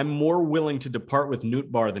out though. I'm more willing to depart with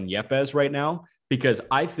Nootbaar than Yepez right now, because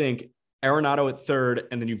I think Arenado at third,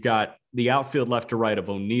 and then you've got the outfield left to right of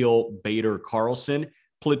O'Neill, Bader, Carlson,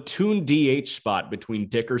 platoon DH spot between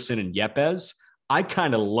Dickerson and Yepez. I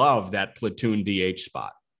kind of love that platoon DH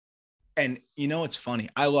spot. And it's funny.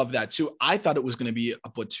 I love that too. I thought it was going to be a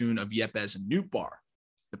platoon of Yepez and Nootbaar.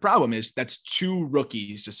 The problem is that's two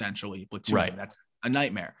rookies, essentially, platoon. Right. That's a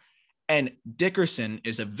nightmare. And Dickerson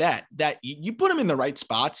is a vet that you put him in the right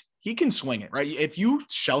spots, he can swing it, right? If you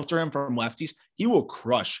shelter him from lefties, he will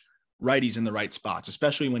crush righties in the right spots,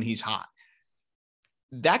 especially when he's hot.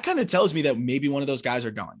 That kind of tells me that maybe one of those guys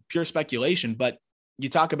are going. Pure speculation, but you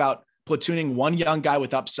talk about platooning one young guy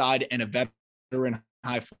with upside and a veteran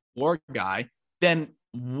high floor guy, then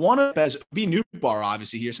one of as be Nootbaar,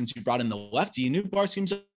 obviously, here since you brought in the lefty. Nootbaar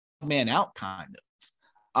seems a man out, kind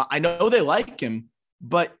of. I know they like him,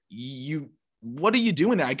 but what are you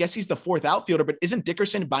doing there? I guess he's the fourth outfielder, but isn't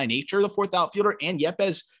Dickerson by nature the fourth outfielder? And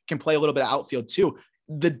Yepez can play a little bit of outfield too.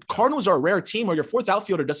 The Cardinals are a rare team where your fourth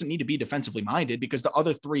outfielder doesn't need to be defensively minded because the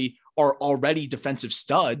other three are already defensive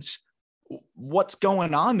studs. What's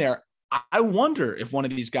going on there? I wonder if one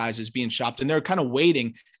of these guys is being shopped and they're kind of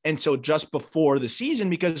waiting until just before the season,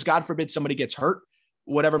 because God forbid somebody gets hurt,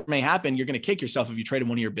 whatever may happen, you're going to kick yourself if you traded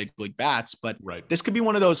one of your big league bats. But This could be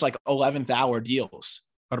one of those like 11th hour deals.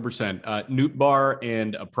 100%. Nootbaar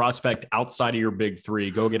and a prospect outside of your big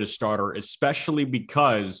three, go get a starter, especially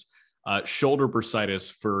because shoulder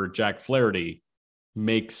bursitis for Jack Flaherty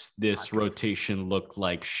makes this rotation look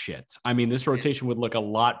like shit. I mean, this rotation would look a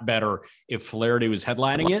lot better if Flaherty was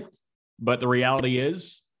headlining it. But the reality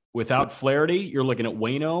is, without Flaherty, you're looking at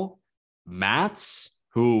Waino, Matz,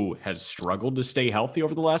 who has struggled to stay healthy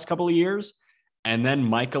over the last couple of years, and then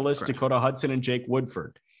Michaelis, Dakota Hudson, and Jake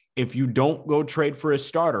Woodford. If you don't go trade for a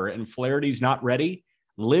starter and Flaherty's not ready,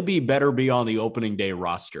 Libby better be on the opening day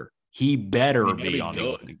roster. He better be on the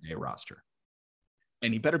opening day roster.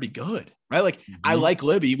 And he better be good, right? Like, I like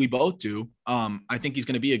Libby. We both do. I think he's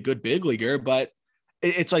going to be a good big leaguer, but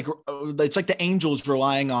it's like the Angels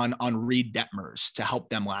relying on Reed Detmers to help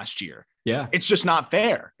them last year. Yeah. It's just not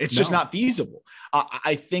fair. It's just not feasible.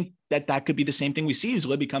 I think that could be the same thing we see as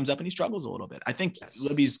Libby comes up and he struggles a little bit. I think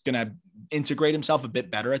Libby's going to integrate himself a bit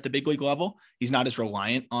better at the big league level. He's not as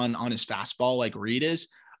reliant on his fastball like Reed is.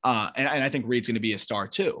 And I think Reed's going to be a star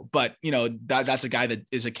too, but that's a guy that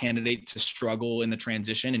is a candidate to struggle in the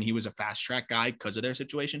transition. And he was a fast track guy because of their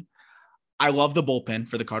situation. I love the bullpen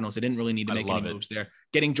for the Cardinals. They didn't really need to make any moves there.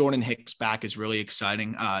 Getting Jordan Hicks back is really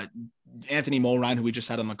exciting. Anthony Mulrine, who we just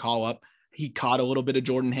had on the call up, he caught a little bit of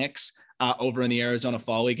Jordan Hicks. over in the Arizona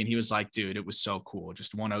Fall League, and he was like, dude, it was so cool.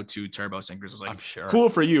 Just 102 turbo sinkers. I was like, I'm sure. cool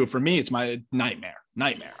for you. For me, it's my nightmare.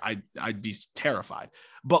 I'd be terrified.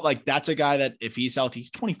 But like, that's a guy that if he's healthy,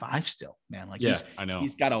 he's 25 still, man. Like, I know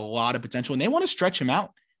he's got a lot of potential, and they want to stretch him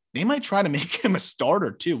out. They might try to make him a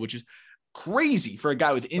starter too, which is crazy for a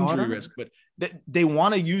guy with injury risk, but they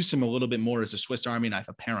want to use him a little bit more as a Swiss Army knife.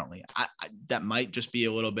 Apparently that might just be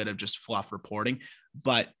a little bit of just fluff reporting,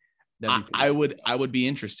 but I would be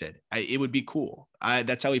interested. It would be cool.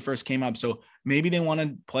 That's how he first came up. So maybe they want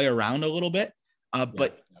to play around a little bit.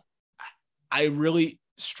 But I really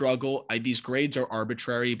struggle. These grades are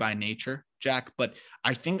arbitrary by nature, Jack, but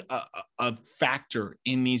I think a factor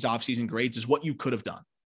in these offseason grades is what you could have done.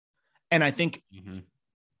 And I think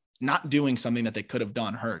not doing something that they could have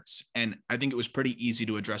done hurts. And I think it was pretty easy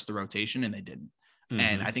to address the rotation, and they didn't.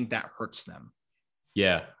 And I think that hurts them.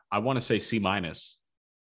 Yeah. I want to say C-.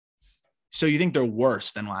 So you think they're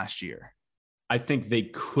worse than last year? I think they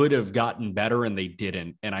could have gotten better and they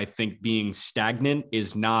didn't. And I think being stagnant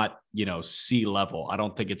is not, C level. I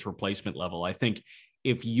don't think it's replacement level. I think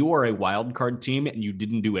if you are a wild card team and you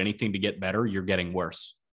didn't do anything to get better, you're getting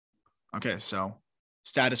worse. Okay. So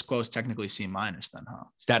status quo is technically C- then, huh?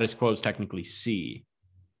 Status quo is technically C.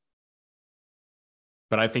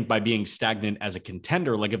 But I think by being stagnant as a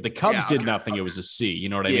contender, like if the Cubs did nothing, it was a C. You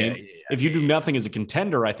know what I mean? Yeah, if you do nothing as a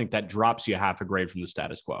contender, I think that drops you half a grade from the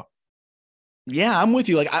status quo. Yeah, I'm with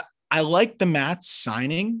you. Like I like the Mats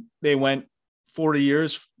signing. They went 40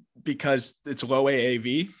 years because it's low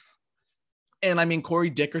AAV. And I mean, Corey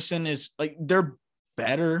Dickerson is like, they're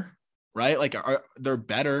better, right? Like they're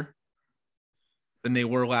better than they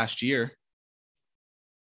were last year.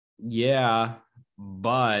 Yeah,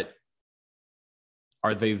 but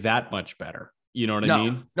are they that much better? You know what I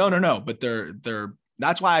mean? No. But they're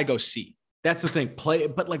that's why I go C. That's the thing.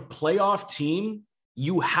 Playoff team,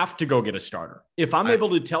 you have to go get a starter. If I'm able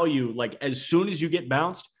to tell you, like, as soon as you get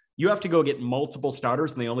bounced, you have to go get multiple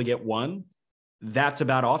starters and they only get one. That's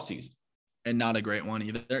about offseason. And not a great one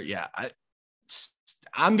either. Yeah.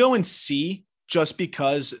 I'm going C just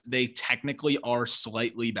because they technically are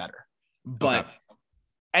slightly better. But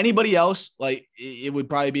anybody else, like, it would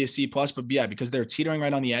probably be a C+, but yeah, because they're teetering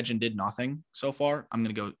right on the edge and did nothing so far, I'm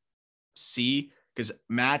going to go C, because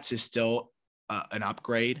Mats is still an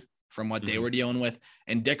upgrade from what they were dealing with.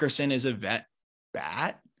 And Dickerson is a vet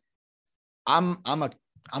bat. I'm like,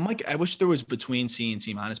 I wish there was between C and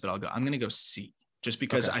C-, but I'm going to go C just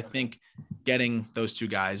because I think getting those two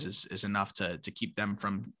guys is enough to keep them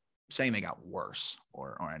from saying they got worse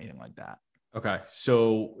or anything like that. Okay.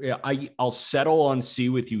 So yeah, I'll settle on C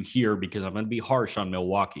with you here because I'm going to be harsh on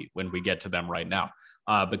Milwaukee when we get to them right now.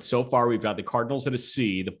 But so far we've got the Cardinals at a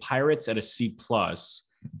C, the Pirates at a C+,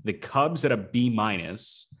 the Cubs at a B-,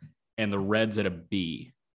 and the Reds at a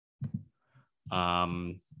B.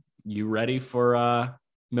 You ready for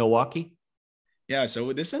Milwaukee? Yeah.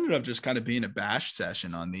 So this ended up just kind of being a bash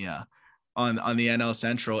session on the NL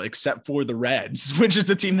Central, except for the Reds, which is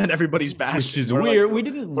the team that everybody's bashing. Which is weird. We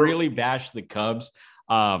didn't really bash the Cubs.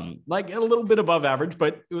 Like a little bit above average,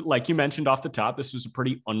 but like you mentioned off the top, this was a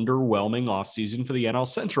pretty underwhelming offseason for the NL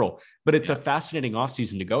Central, but it's a fascinating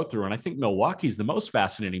offseason to go through. And I think Milwaukee's the most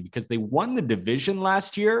fascinating because they won the division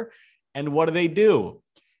last year. And what do?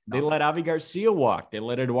 They let Avi Garcia walk. They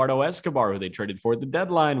let Eduardo Escobar, who they traded for at the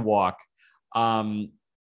deadline, walk.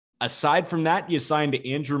 Aside from that, you signed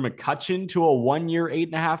Andrew McCutchen to a 1-year,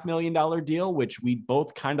 $8.5 million deal, which we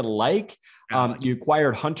both kind of like. You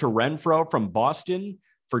acquired Hunter Renfroe from Boston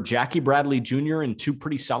for Jackie Bradley Jr. and two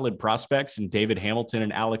pretty solid prospects in David Hamilton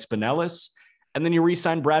and Alex Binelas. And then you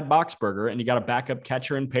re-signed Brad Boxberger and you got a backup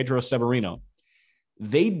catcher in Pedro Severino.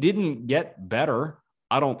 They didn't get better,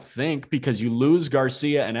 I don't think, because you lose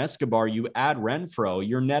Garcia and Escobar, you add Renfroe,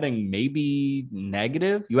 you're netting maybe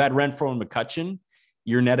negative. You add Renfroe and McCutchen,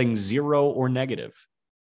 you're netting 0 or negative.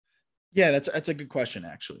 Yeah, that's a good question,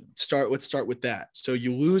 actually. Let's start with that. So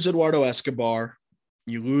you lose Eduardo Escobar,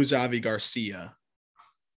 you lose Avi Garcia.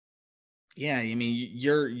 Yeah, I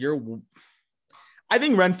mean, I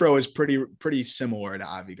think Renfroe is pretty similar to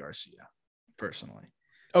Avi Garcia, personally.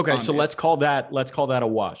 Okay, so let's call that a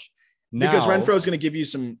wash. Now, because Renfroe is going to give you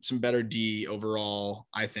some better D overall,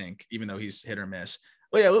 I think, even though he's hit or miss.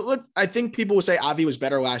 Well, yeah, I think people will say Avi was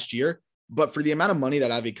better last year, but for the amount of money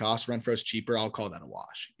that Avi costs, Renfroe's cheaper. I'll call that a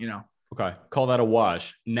wash, Okay, call that a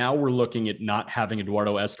wash. Now we're looking at not having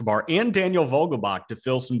Eduardo Escobar and Daniel Vogelbach to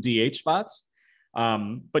fill some DH spots,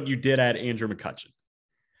 but you did add Andrew McCutchen.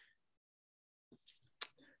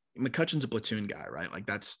 McCutchen's a platoon guy, right? Like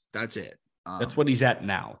that's it. That's what he's at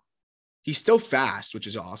now. He's still fast, which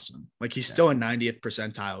is awesome. Like he's still a 90th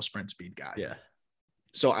percentile sprint speed guy. Yeah.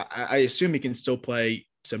 So I assume he can still play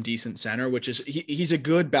some decent center, which is he's a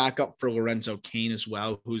good backup for Lorenzo Cain as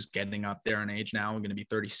well, who's getting up there in age now. Going to be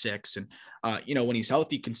 36, and when he's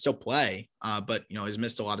healthy, can still play. But he's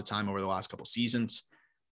missed a lot of time over the last couple seasons.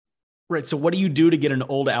 Right. So what do you do to get an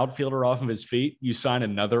old outfielder off of his feet? You sign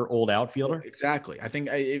another old outfielder? Well, exactly. I think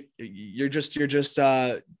you're just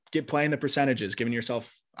get playing the percentages, giving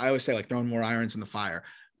yourself, I always say, like throwing more irons in the fire.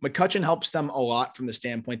 McCutchen helps them a lot from the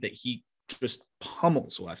standpoint that he just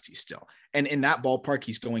pummels lefties still. And in that ballpark,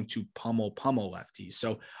 he's going to pummel lefties.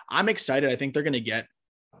 So I'm excited. I think they're going to get,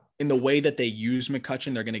 in the way that they use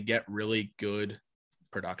McCutchen, they're going to get really good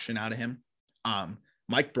production out of him.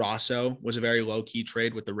 Mike Brasso was a very low key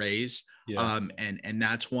trade with the Rays. Yeah. And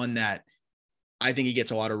that's one that I think he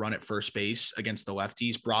gets a lot of run at first base against the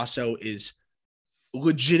lefties. Brasso is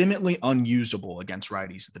legitimately unusable against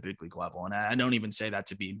righties at the big league level. And I don't even say that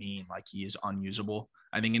to be mean, like he is unusable.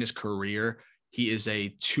 I think in his career, he is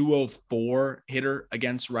a 204 hitter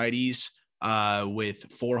against righties with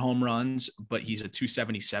 4 home runs, but he's a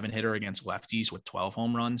 277 hitter against lefties with 12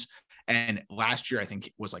 home runs. And last year, I think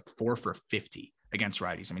it was like 4 for 50 against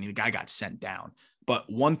righties. I mean, the guy got sent down, but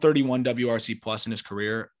 131 WRC plus in his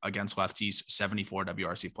career against lefties, 74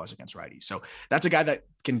 WRC plus against righties. So that's a guy that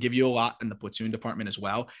can give you a lot in the platoon department as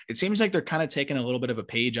well. It seems like they're kind of taking a little bit of a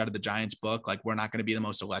page out of the Giants book. Like, we're not going to be the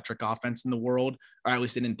most electric offense in the world, or at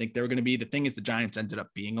least they didn't think they were going to be. The thing is, the Giants ended up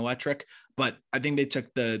being electric, but I think they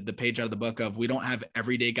took the page out of the book of, we don't have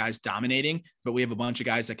everyday guys dominating, but we have a bunch of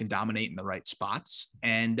guys that can dominate in the right spots.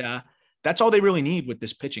 And, that's all they really need with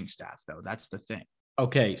this pitching staff, though. That's the thing.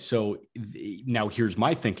 Okay, so now here's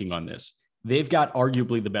my thinking on this. They've got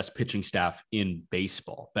arguably the best pitching staff in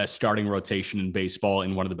baseball, best starting rotation in baseball,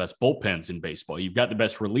 and one of the best bullpens in baseball. You've got the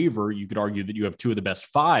best reliever. You could argue that you have 2 of the best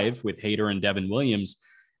 5 with Hader and Devin Williams,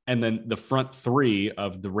 and then the front 3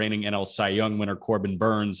 of the reigning NL Cy Young winner, Corbin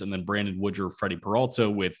Burns, and then Brandon Woodruff, Freddie Peralta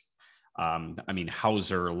with,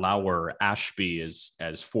 Hauser, Lauer, Ashby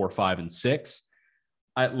as 4, 5, and 6.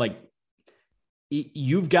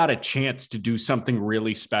 You've got a chance to do something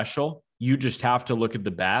really special. You just have to look at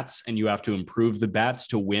the bats, and you have to improve the bats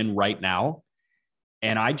to win right now.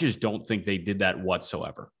 And I just don't think they did that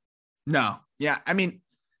whatsoever. No. Yeah. I mean,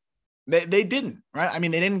 they didn't, right? I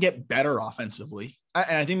mean, they didn't get better offensively.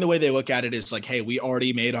 And I think the way they look at it is like, hey, we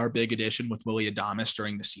already made our big addition with Willy Adames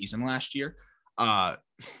during the season last year.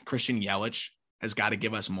 Christian Yelich has got to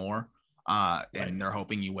give us more. And they're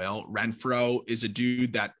hoping you will. Renfroe is a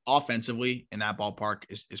dude that offensively in that ballpark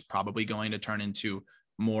is probably going to turn into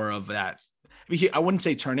more of that. I mean, I wouldn't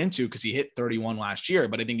say turn into, because he hit 31 last year,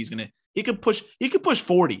 but I think he could push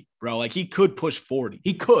 40, bro. Like, he could push 40.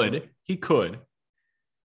 He could,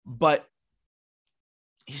 but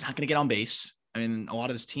he's not going to get on base. I mean, a lot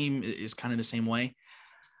of this team is kind of the same way.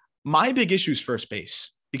 My big issue is first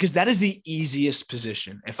base, because that is the easiest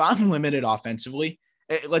position. If I'm limited offensively,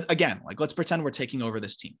 let's pretend we're taking over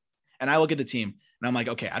this team, and I look at the team and I'm like,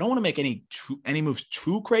 okay, I don't want to make any moves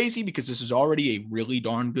too crazy, because this is already a really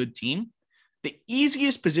darn good team. The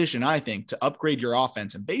easiest position, I think, to upgrade your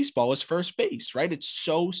offense in baseball is first base, right? It's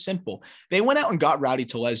so simple. They went out and got Rowdy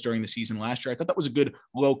Tellez during the season last year. I thought that was a good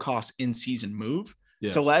low cost in-season move.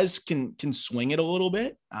 Yeah. Tellez can swing it a little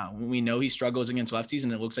bit. We know he struggles against lefties,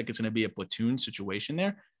 and it looks like it's going to be a platoon situation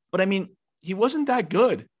there. But I mean, he wasn't that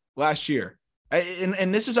good last year.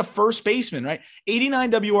 And this is a first baseman, right?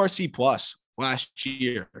 89 WRC plus last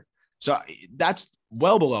year. So that's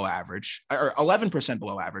well below average, or 11%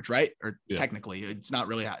 below average, right? Or technically, it's not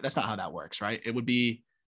really, that's not how that works, right? It would be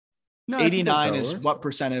 89 is what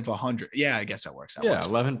percent of 100? Yeah, I guess that works. That works.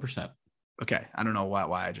 11%. Okay. I don't know why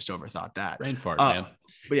I just overthought that. Brain fart, man.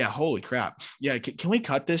 But yeah, holy crap. Yeah. Can we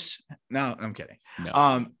cut this? No, I'm kidding.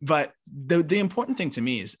 No. But the important thing to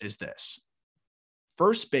me is this.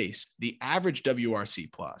 First base, the average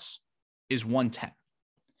WRC plus is 110.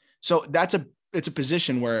 So it's a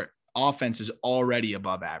position where offense is already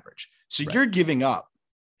above average. So You're giving up,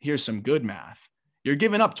 here's some good math. You're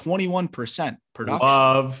giving up 21% production.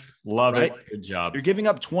 Love right? It. Good job. You're giving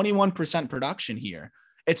up 21% production here.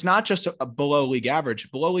 It's not just a below league average.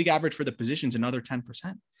 Below league average for the position's another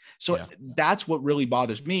 10%. So that's what really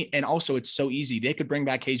bothers me. And also, it's so easy. They could bring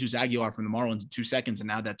back Jesus Aguilar from the Marlins in 2 seconds, and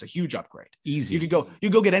now that's a huge upgrade. Easy. You could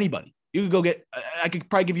go get anybody. You could go get, I could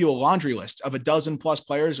probably give you a laundry list of a dozen plus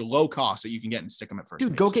players, low cost, that you can get and stick them at first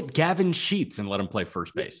base. Go get Gavin Sheets and let him play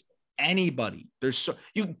first base. Anybody.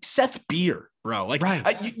 Seth Beer, bro. Like,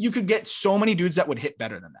 right. You could get so many dudes that would hit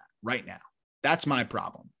better than that right now. That's my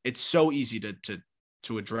problem. It's so easy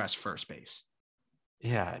to address first base.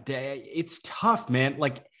 Yeah, it's tough, man.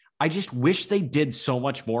 Like, I just wish they did so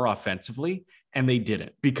much more offensively, And they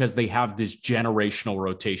didn't, because they have this generational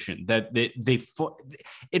rotation that it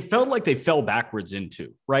felt like they fell backwards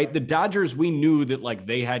into, right? The Dodgers, we knew that like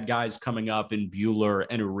they had guys coming up in Buehler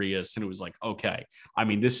and Urias, and it was like, okay, I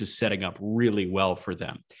mean, this is setting up really well for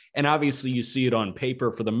them. And obviously you see it on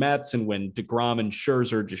paper for the Mets. And when DeGrom and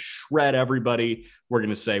Scherzer just shred everybody, we're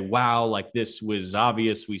going to say, wow, like this was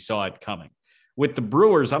obvious. We saw it coming. With the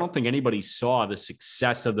Brewers, I don't think anybody saw the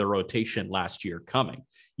success of the rotation last year coming.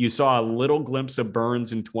 You saw a little glimpse of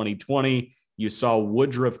Burns in 2020. You saw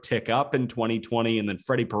Woodruff tick up in 2020, and then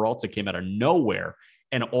Freddie Peralta came out of nowhere,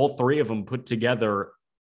 and all three of them put together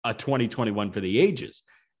a 2021 for the ages.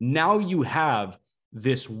 Now you have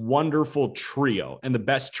this wonderful trio, and the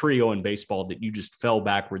best trio in baseball that you just fell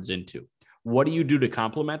backwards into. What do you do to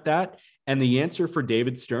complement that? And the answer for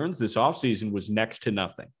David Stearns this offseason was next to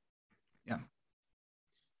nothing. Yeah.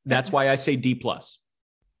 That's why I say D+.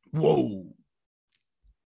 Whoa. You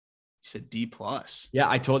said D+. Yeah,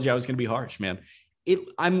 I told you I was going to be harsh, man.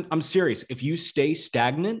 I'm serious. If you stay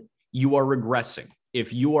stagnant, you are regressing.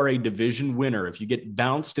 If you are a division winner, if you get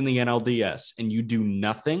bounced in the NLDS and you do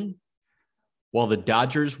nothing while the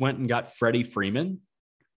Dodgers went and got Freddie Freeman,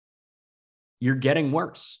 you're getting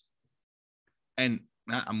worse. And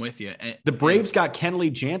I'm with you. The Braves got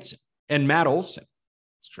Kenley Jansen and Matt Olson.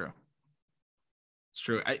 It's true. It's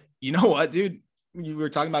true. You know what, dude? You were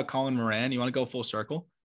talking about Colin Moran. You want to go full circle?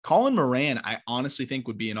 Colin Moran, I honestly think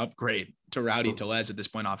would be an upgrade to Rowdy Tellez at this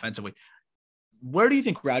point offensively. Where do you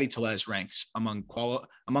think Rowdy Tellez ranks among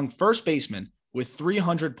first basemen with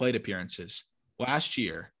 300 plate appearances last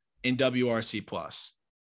year in WRC plus?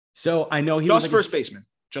 So I know he was like first baseman.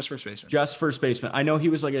 Just first baseman. Just first baseman. I know he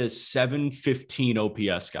was like a 715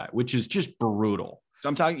 OPS guy, which is just brutal. So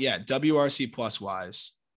I'm talking, WRC plus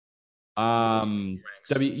wise.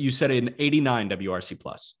 You said an 89 WRC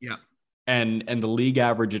plus. Yeah. And the league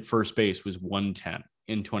average at first base was 110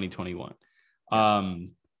 in 2021.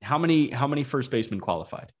 How many first basemen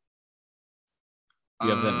qualified? Do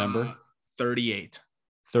you have that number? 38.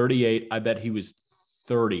 38. I bet he was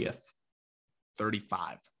 30th.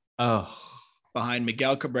 35. Oh. Behind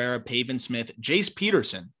Miguel Cabrera, Pavin Smith, Jace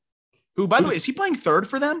Peterson, who, by the way, is he playing third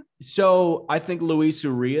for them? So I think Luis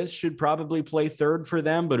Urias should probably play third for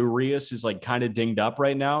them, but Urias is like kind of dinged up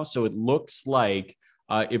right now. So it looks like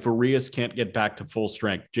if Urias can't get back to full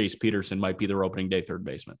strength, Jace Peterson might be their opening day third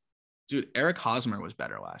baseman. Dude, Eric Hosmer was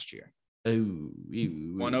better last year.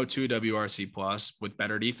 102 WRC plus with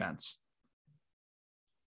better defense.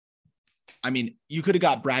 I mean, you could have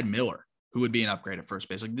got Brad Miller, who would be an upgrade at first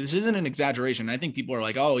base. Like, this isn't an exaggeration. I think people are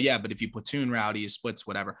like, oh yeah, but if you platoon Rowdy, splits,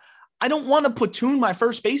 whatever. I don't want to platoon my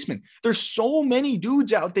first baseman. There's so many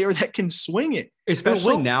dudes out there that can swing it.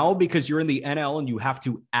 Especially now, because you're in the NL and you have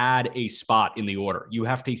to add a spot in the order. You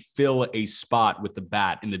have to fill a spot with the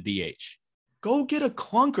bat in the DH. Go get a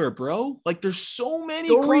clunker, bro. Like, there's so many.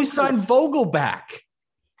 Go re-sign Vogel back.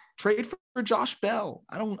 Trade for Josh Bell.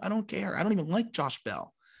 I don't care. I don't even like Josh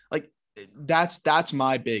Bell. Like, that's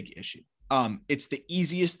my big issue. It's the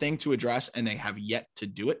easiest thing to address, and they have yet to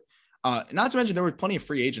do it. Not to mention there were plenty of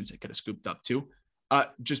free agents that could have scooped up too.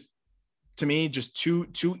 Just to me, just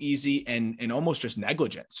too easy and almost just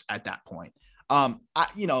negligence at that point.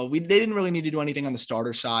 They didn't really need to do anything on the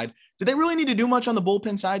starter side. Did they really need to do much on the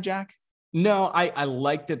bullpen side, Jack? No, I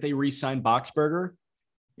like that they re-signed Boxberger.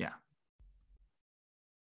 Yeah.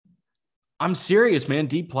 I'm serious, man.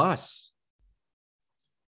 D+.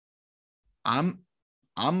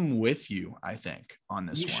 I'm with you, I think, on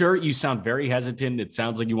this. You one. Sure? You sound very hesitant. It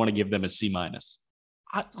sounds like you want to give them a C-.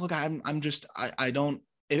 I don't,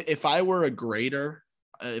 if I were a grader,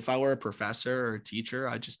 if I were a professor or a teacher,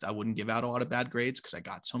 I wouldn't give out a lot of bad grades because I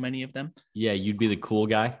got so many of them. Yeah. You'd be the cool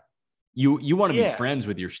guy. You want to be friends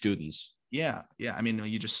with your students. Yeah. Yeah. I mean,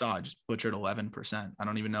 you just saw, I just butchered 11%. I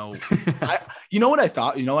don't even know. You know what I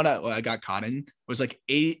thought? You know what I got caught in was like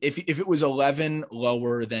 8. If it was 11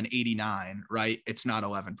 lower than 89, right? It's not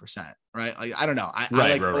 11%, right? Like, I don't know.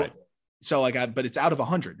 Right. So but it's out of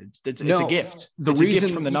 100. It's a gift. It's a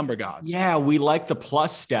gift from the number gods. Yeah. We like the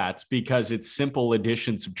plus stats because it's simple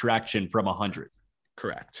addition, subtraction from 100.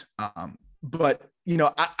 Correct. But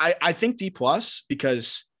I think D+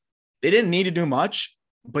 because they didn't need to do much,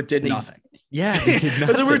 but did nothing. Yeah.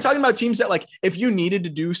 Because we were talking about teams that, like, if you needed to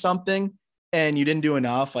do something and you didn't do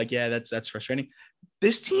enough, like, yeah, that's frustrating.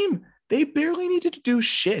 This team, they barely needed to do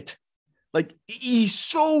shit. Like,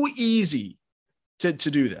 so easy to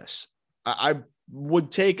do this. I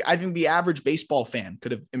think the average baseball fan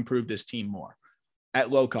could have improved this team more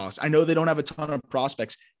at low cost. I know they don't have a ton of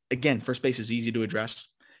prospects. Again, first base is easy to address.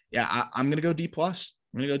 Yeah, I'm going to go D+.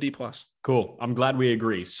 I'm going to go D plus. Cool. I'm glad we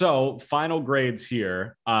agree. So final grades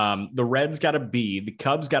here. The Reds got a B, the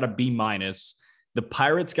Cubs got a B minus, the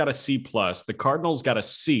Pirates got a C plus, the Cardinals got a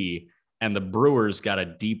C, and the Brewers got a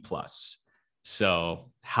D plus.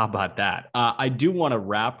 So how about that? I do want to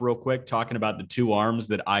wrap real quick talking about the two arms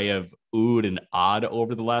that I have oohed and awed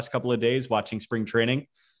over the last couple of days watching spring training.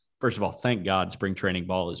 First of all, thank God spring training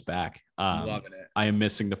ball is back. I'm loving it. I am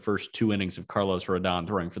missing the first 2 innings of Carlos Rodon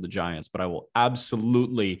throwing for the Giants, but I will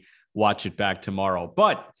absolutely watch it back tomorrow.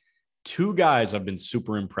 But two guys I've been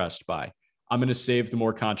super impressed by. I'm going to save the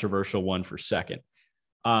more controversial one for second.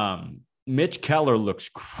 Mitch Keller looks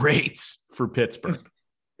great for Pittsburgh.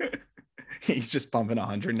 He's just pumping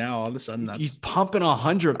 100 now. All of a sudden, he's pumping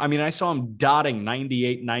 100. I mean, I saw him dotting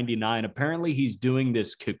 98, 99. Apparently, he's doing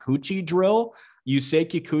this Kikuchi drill. Yusei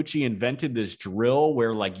Kikuchi invented this drill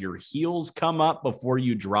where like your heels come up before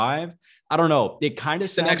you drive. I don't know. It kind of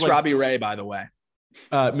sounds the next like Robbie Ray, by the way.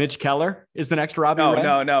 Mitch Keller is the next Robbie Ray.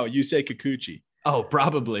 No. Yusei Kikuchi. Oh,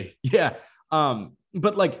 probably. Yeah.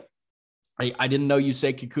 But like, I didn't know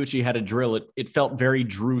Yusei Kikuchi had a drill. It felt very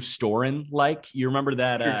Drew Storen like. You remember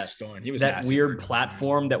that Storen. He was that weird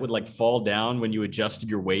platform that would like fall down when you adjusted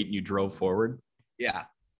your weight and you drove forward? Yeah.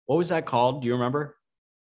 What was that called? Do you remember?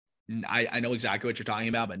 I know exactly what you're talking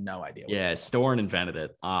about, but no idea. Yeah, Storen invented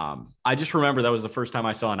it. I just remember that was the first time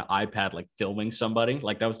I saw an iPad like filming somebody.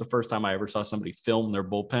 Like that was the first time I ever saw somebody film their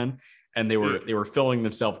bullpen, and they were filming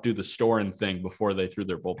themselves do the Storen thing before they threw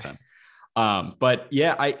their bullpen. But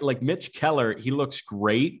yeah, I like Mitch Keller. He looks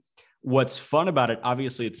great. What's fun about it,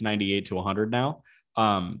 obviously it's 98 to 100 now.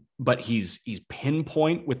 But he's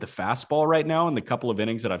pinpoint with the fastball right now in the couple of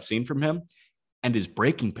innings that I've seen from him, and his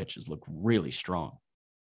breaking pitches look really strong.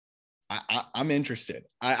 I'm interested.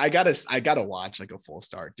 I gotta watch like a full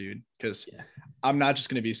start, dude, because I'm not just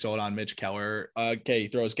gonna be sold on Mitch Keller. Okay, he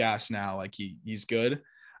throws gas now, like he's good.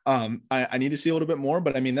 I need to see a little bit more,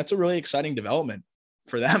 but I mean that's a really exciting development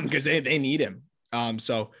for them because they need him.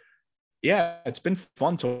 So yeah, it's been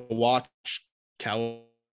fun to watch Keller,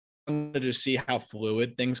 to just see how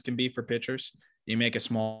fluid things can be for pitchers. You make a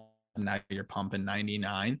small, now you're pumping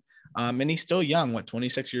 99, and he's still young,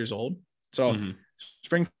 26 years old. So. Mm-hmm.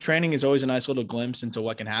 Spring training is always a nice little glimpse into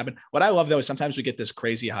what can happen. What I love, though, is sometimes we get this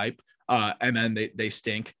crazy hype and then they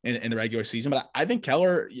stink in the regular season. But I think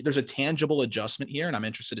Keller, there's a tangible adjustment here, and I'm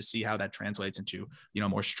interested to see how that translates into,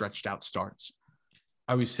 more stretched out starts.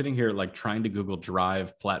 I was sitting here like trying to Google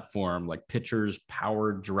drive platform, like pitchers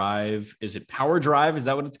power drive. Is it power drive? Is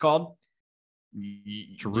that what it's called?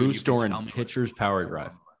 Drew Storen, pitchers power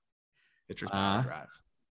drive. Pitchers power drive.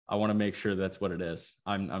 I want to make sure that's what it is.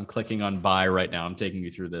 I'm clicking on buy right now. I'm taking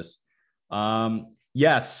you through this.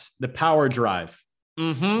 Yes, the power drive.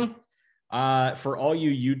 For all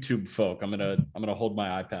you YouTube folk, I'm gonna hold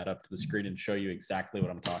my iPad up to the screen and show you exactly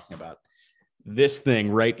what I'm talking about. This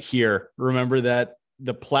thing right here. Remember that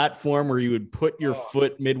the platform where you would put your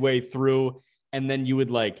foot midway through, and then you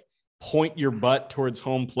would like point your butt towards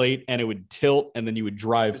home plate, and it would tilt, and then you would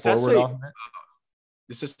drive forward off of it.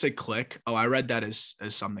 Does this say click? Oh, I read that as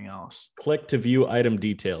something else. Click to view item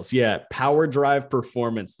details. Yeah. Power drive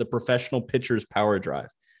performance, the professional pitcher's power drive.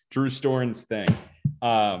 Drew Storen's thing.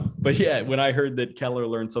 But yeah, when I heard that Keller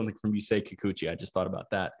learned something from Yusei Kikuchi, I just thought about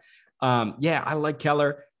that. Yeah, I like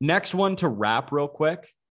Keller. Next one to wrap real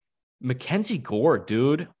quick. Mackenzie Gore,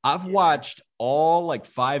 dude. I've watched all like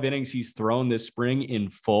 5 innings he's thrown this spring in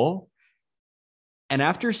full. And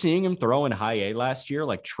after seeing him throw in high A last year,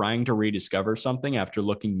 like trying to rediscover something after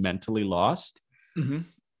looking mentally lost,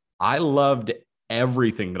 I loved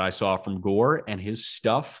everything that I saw from Gore, and his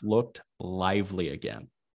stuff looked lively again.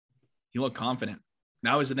 He looked confident.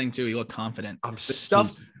 That was the thing too. He looked confident.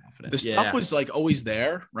 The stuff was like always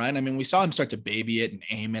there, right? I mean, we saw him start to baby it and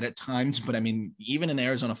aim it at times, but I mean, even in the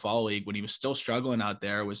Arizona Fall League, when he was still struggling out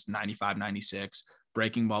there, it was 95, 96.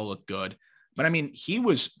 Breaking ball looked good. But I mean,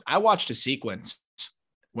 I watched a sequence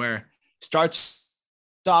where starts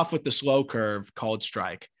off with the slow curve called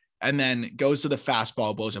strike, and then goes to the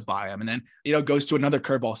fastball, blows it by him, and then, goes to another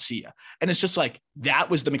curveball, see ya. And it's just like, that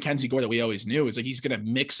was the Mackenzie Gore that we always knew. Is like, he's going to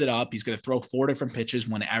mix it up. He's going to throw 4 different pitches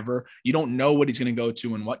whenever. You don't know what he's going to go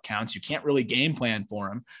to and what counts. You can't really game plan for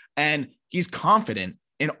him. And he's confident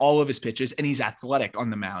in all of his pitches, and he's athletic on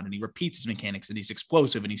the mound, and he repeats his mechanics, and he's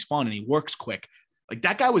explosive, and he's fun, and he works quick. Like,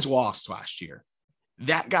 that guy was lost last year.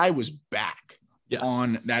 That guy was back. Yes.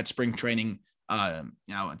 On that spring training, I'd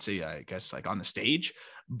say, I guess, like on the stage.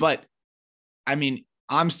 But I mean,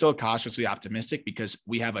 I'm still cautiously optimistic because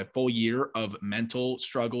we have a full year of mental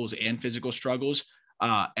struggles and physical struggles,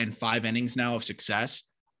 and 5 innings now of success.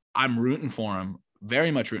 I'm rooting for him,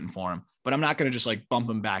 very much rooting for him. but I'm not going to just like bump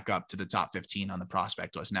him back up to the top 15 on the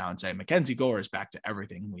prospect list now and say Mackenzie Gore is back to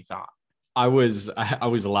everything we thought. I was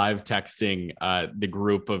live texting the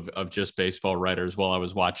group of just baseball writers while I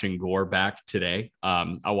was watching Gore back today.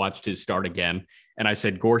 I watched his start again, and I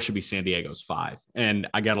said Gore should be San Diego's 5, and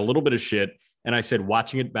I got a little bit of shit. And I said,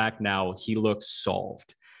 watching it back now, he looks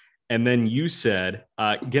solved. And then you said,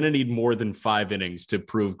 gonna need more than 5 innings to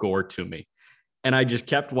prove Gore to me. And I just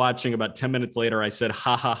kept watching. About 10 minutes later, I said,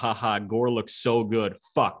 ha, ha, ha, ha, Gore looks so good.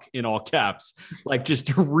 Fuck, in all caps, like just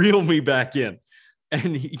to reel me back in. And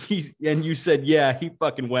and you said, yeah, he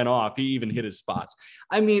fucking went off. He even hit his spots.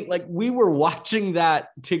 I mean, like we were watching that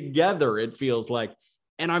together, it feels like.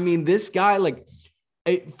 And I mean, this guy, like,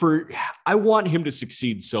 I want him to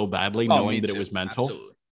succeed so badly, knowing that it was mental.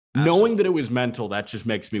 Absolutely. Knowing that it was mental, that just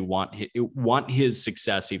makes me want his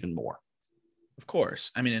success even more. Of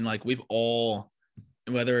course. I mean, and like we've all,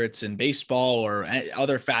 whether it's in baseball or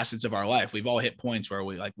other facets of our life, we've all hit points where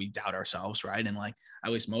we doubt ourselves, right? And like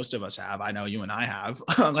at least most of us have. I know you and I have.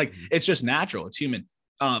 Like it's just natural. It's human.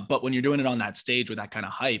 But when you're doing it on that stage with that kind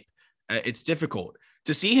of hype, it's difficult.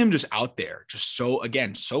 To see him just out there, just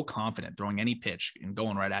so confident, throwing any pitch and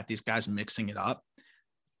going right at these guys, mixing it up.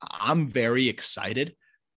 I'm very excited.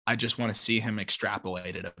 I just want to see him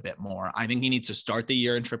extrapolate it a bit more. I think he needs to start the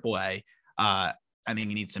year in AAA. I think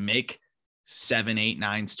he needs to make 7, 8,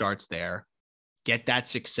 9 starts there, get that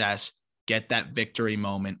success, get that victory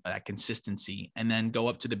moment, that consistency, and then go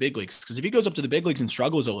up to the big leagues. Because if he goes up to the big leagues and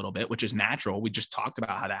struggles a little bit, which is natural, we just talked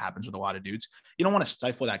about how that happens with a lot of dudes. You don't want to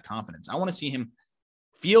stifle that confidence. I want to see him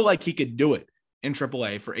feel like he could do it in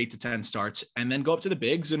AAA for 8 to 10 starts and then go up to the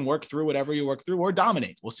bigs and work through whatever you work through or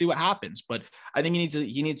dominate. We'll see what happens. But I think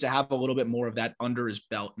he needs to have a little bit more of that under his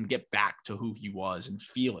belt and get back to who he was and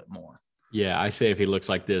feel it more. Yeah, I say if he looks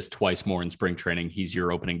like this twice more in spring training, he's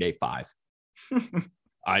your opening day 5.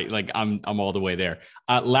 I'm all the way there.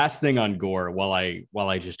 Last thing on Gore, while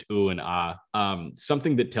I just ooh and ah,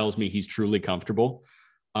 something that tells me he's truly comfortable.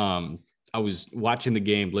 I was watching the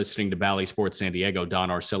game, listening to Bally Sports San Diego, Don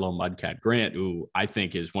Arcello, Mudcat Grant, who I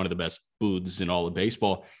think is one of the best booths in all of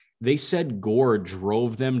baseball. They said Gore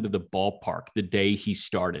drove them to the ballpark the day he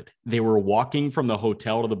started. They were walking from the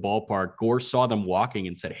hotel to the ballpark. Gore saw them walking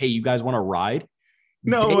and said, hey, you guys want to ride?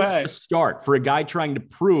 No way. Start for a guy trying to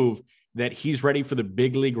prove that he's ready for the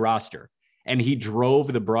big league roster. And he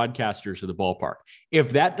drove the broadcasters to the ballpark. If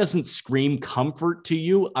that doesn't scream comfort to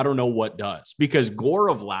you, I don't know what does. Because Gore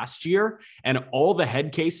of last year and all the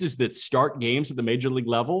head cases that start games at the major league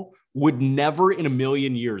level would never in a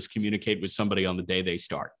million years communicate with somebody on the day they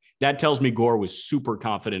start. That tells me Gore was super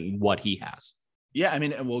confident in what he has. Yeah, I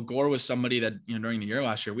mean, well, Gore was somebody that, during the year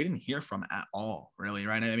last year, we didn't hear from at all, really,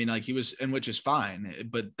 right? I mean, like he was, and which is fine,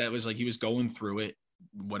 but that was like he was going through it,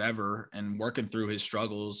 whatever, and working through his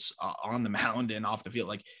struggles on the mound and off the field,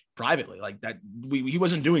 like privately, like that. He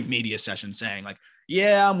wasn't doing media sessions saying like,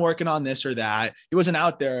 yeah, I'm working on this or that. He wasn't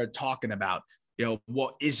out there talking about,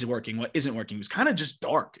 what is working, what isn't working. He was kind of just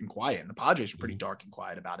dark and quiet, and the Padres were pretty dark and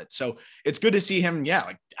quiet about it. So it's good to see him,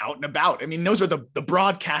 like out and about. I mean, those are the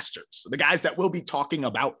broadcasters, the guys that will be talking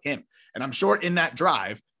about him. And I'm sure in that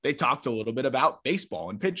drive, they talked a little bit about baseball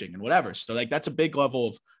and pitching and whatever. So like, that's a big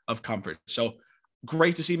level of comfort. So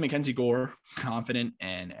great to see Mackenzie Gore confident,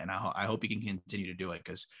 and I hope he can continue to do it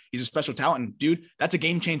because he's a special talent. And dude, that's a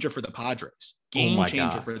game changer for the Padres. Game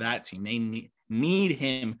changer for that team. They need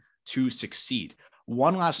him to succeed.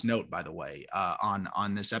 One last note, by the way,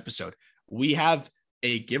 on this episode, we have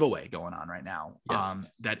a giveaway going on right now. Yes.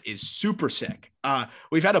 That is super sick.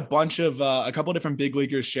 We've had a bunch of a couple of different big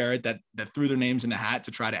leaguers share it that threw their names in the hat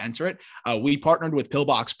to try to enter it. We partnered with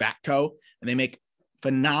Pillbox Bat Co. and they make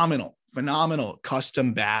phenomenal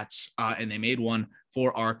custom bats. And they made one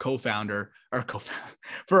for our co-founder,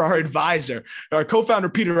 for our advisor. Our co-founder,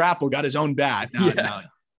 Peter Apple, got his own bat.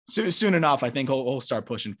 Soon enough, I think he'll start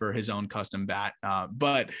pushing for his own custom bat,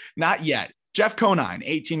 but not yet. Jeff Conine,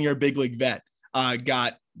 18-year big league vet,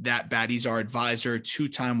 got that bat. He's our advisor,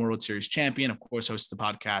 2-time World Series champion, of course, hosts the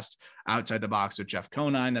podcast Outside the Box with Jeff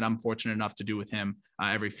Conine that I'm fortunate enough to do with him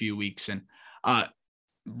every few weeks. And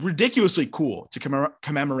ridiculously cool to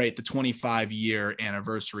commemorate the 25-year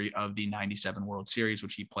anniversary of the 97 World Series,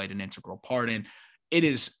 which he played an integral part in. It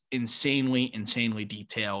is insanely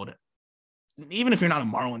detailed. Even if you're not a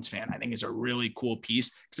Marlins fan, I think it's a really cool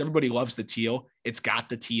piece because everybody loves the teal. It's got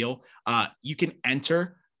the teal. You can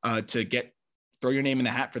enter to throw your name in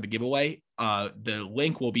the hat for the giveaway. The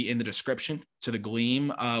link will be in the description to the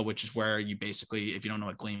Gleam, which is where you basically, if you don't know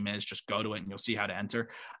what Gleam is, just go to it and you'll see how to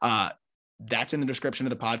enter. That's in the description of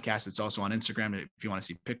the podcast. It's also on Instagram if you want to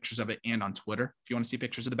see pictures of it, and on Twitter if you want to see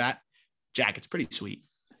pictures of the bat. Jack, it's pretty sweet.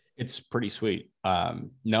 It's pretty sweet.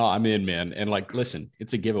 No, I'm in, man. And like, listen,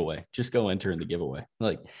 it's a giveaway. Just go enter in the giveaway.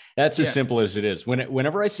 Like, that's as simple as it is.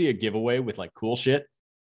 Whenever I see a giveaway with like cool shit,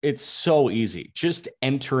 it's so easy. Just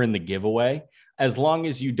enter in the giveaway. As long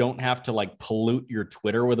as you don't have to like pollute your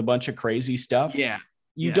Twitter with a bunch of crazy stuff.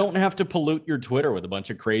 You don't have to pollute your Twitter with a bunch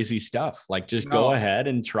of crazy stuff. Like, just go ahead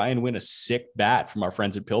and try and win a sick bat from our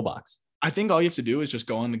friends at Pillbox. I think all you have to do is just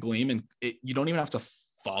go on the Gleam, and you don't even have to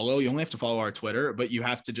follow. You only have to follow our Twitter, but you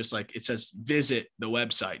have to just like, it says visit the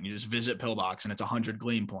website, and you just visit Pillbox, and it's 100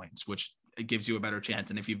 Gleam points, which it gives you a better chance.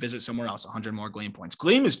 And if you visit somewhere else, 100 more Gleam points.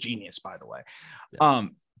 Gleam is genius, by the way. Yeah.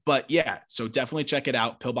 But yeah, so definitely check it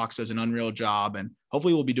out. Pillbox does an unreal job, and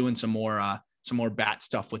hopefully we'll be doing some more bat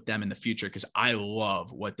stuff with them in the future, because I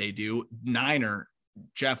love what they do. Niner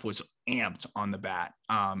Jeff was amped on the bat.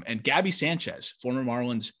 And Gabby Sanchez, former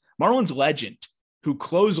Marlins legend, who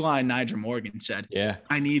clotheslined Nyjer Morgan, said,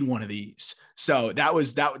 I need one of these. So that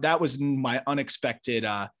was my unexpected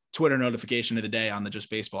Twitter notification of the day on the Just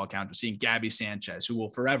Baseball account, of seeing Gabby Sanchez, who will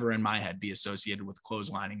forever in my head be associated with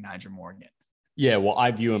clotheslining Nyjer Morgan. Yeah, well,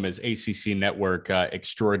 I view him as ACC Network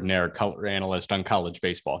extraordinaire color analyst on college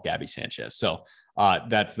baseball, Gabby Sanchez. So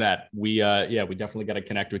that's that. We definitely got to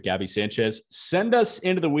connect with Gabby Sanchez. Send us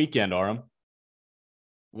into the weekend, Aram.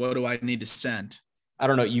 What do I need to send? I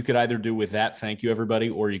don't know. You could either do with that, thank you, everybody,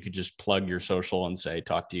 or you could just plug your social and say,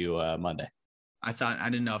 talk to you Monday. I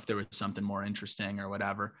didn't know if there was something more interesting or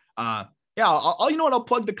whatever. I'll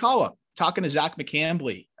plug the call-up. Talking to Zach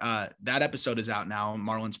McCambly. That episode is out now,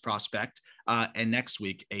 Marlins prospect. And next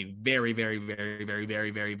week, a very, very, very, very,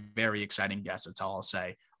 very, very, very exciting guest. That's all I'll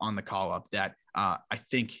say on the call-up, that I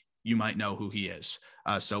think you might know who he is.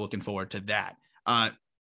 So looking forward to that.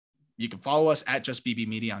 You can follow us at Just BB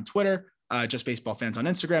Media on Twitter. Just Baseball Fans on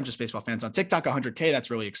Instagram, Just Baseball Fans on TikTok, 100K.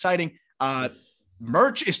 That's really exciting.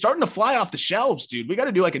 Merch is starting to fly off the shelves, dude. We got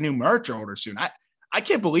to do like a new merch order soon. I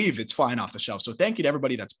can't believe it's flying off the shelf. So thank you to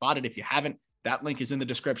everybody that's bought it. If you haven't, that link is in the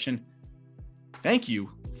description. Thank you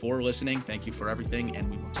for listening. Thank you for everything. And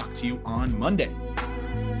we will talk to you on Monday.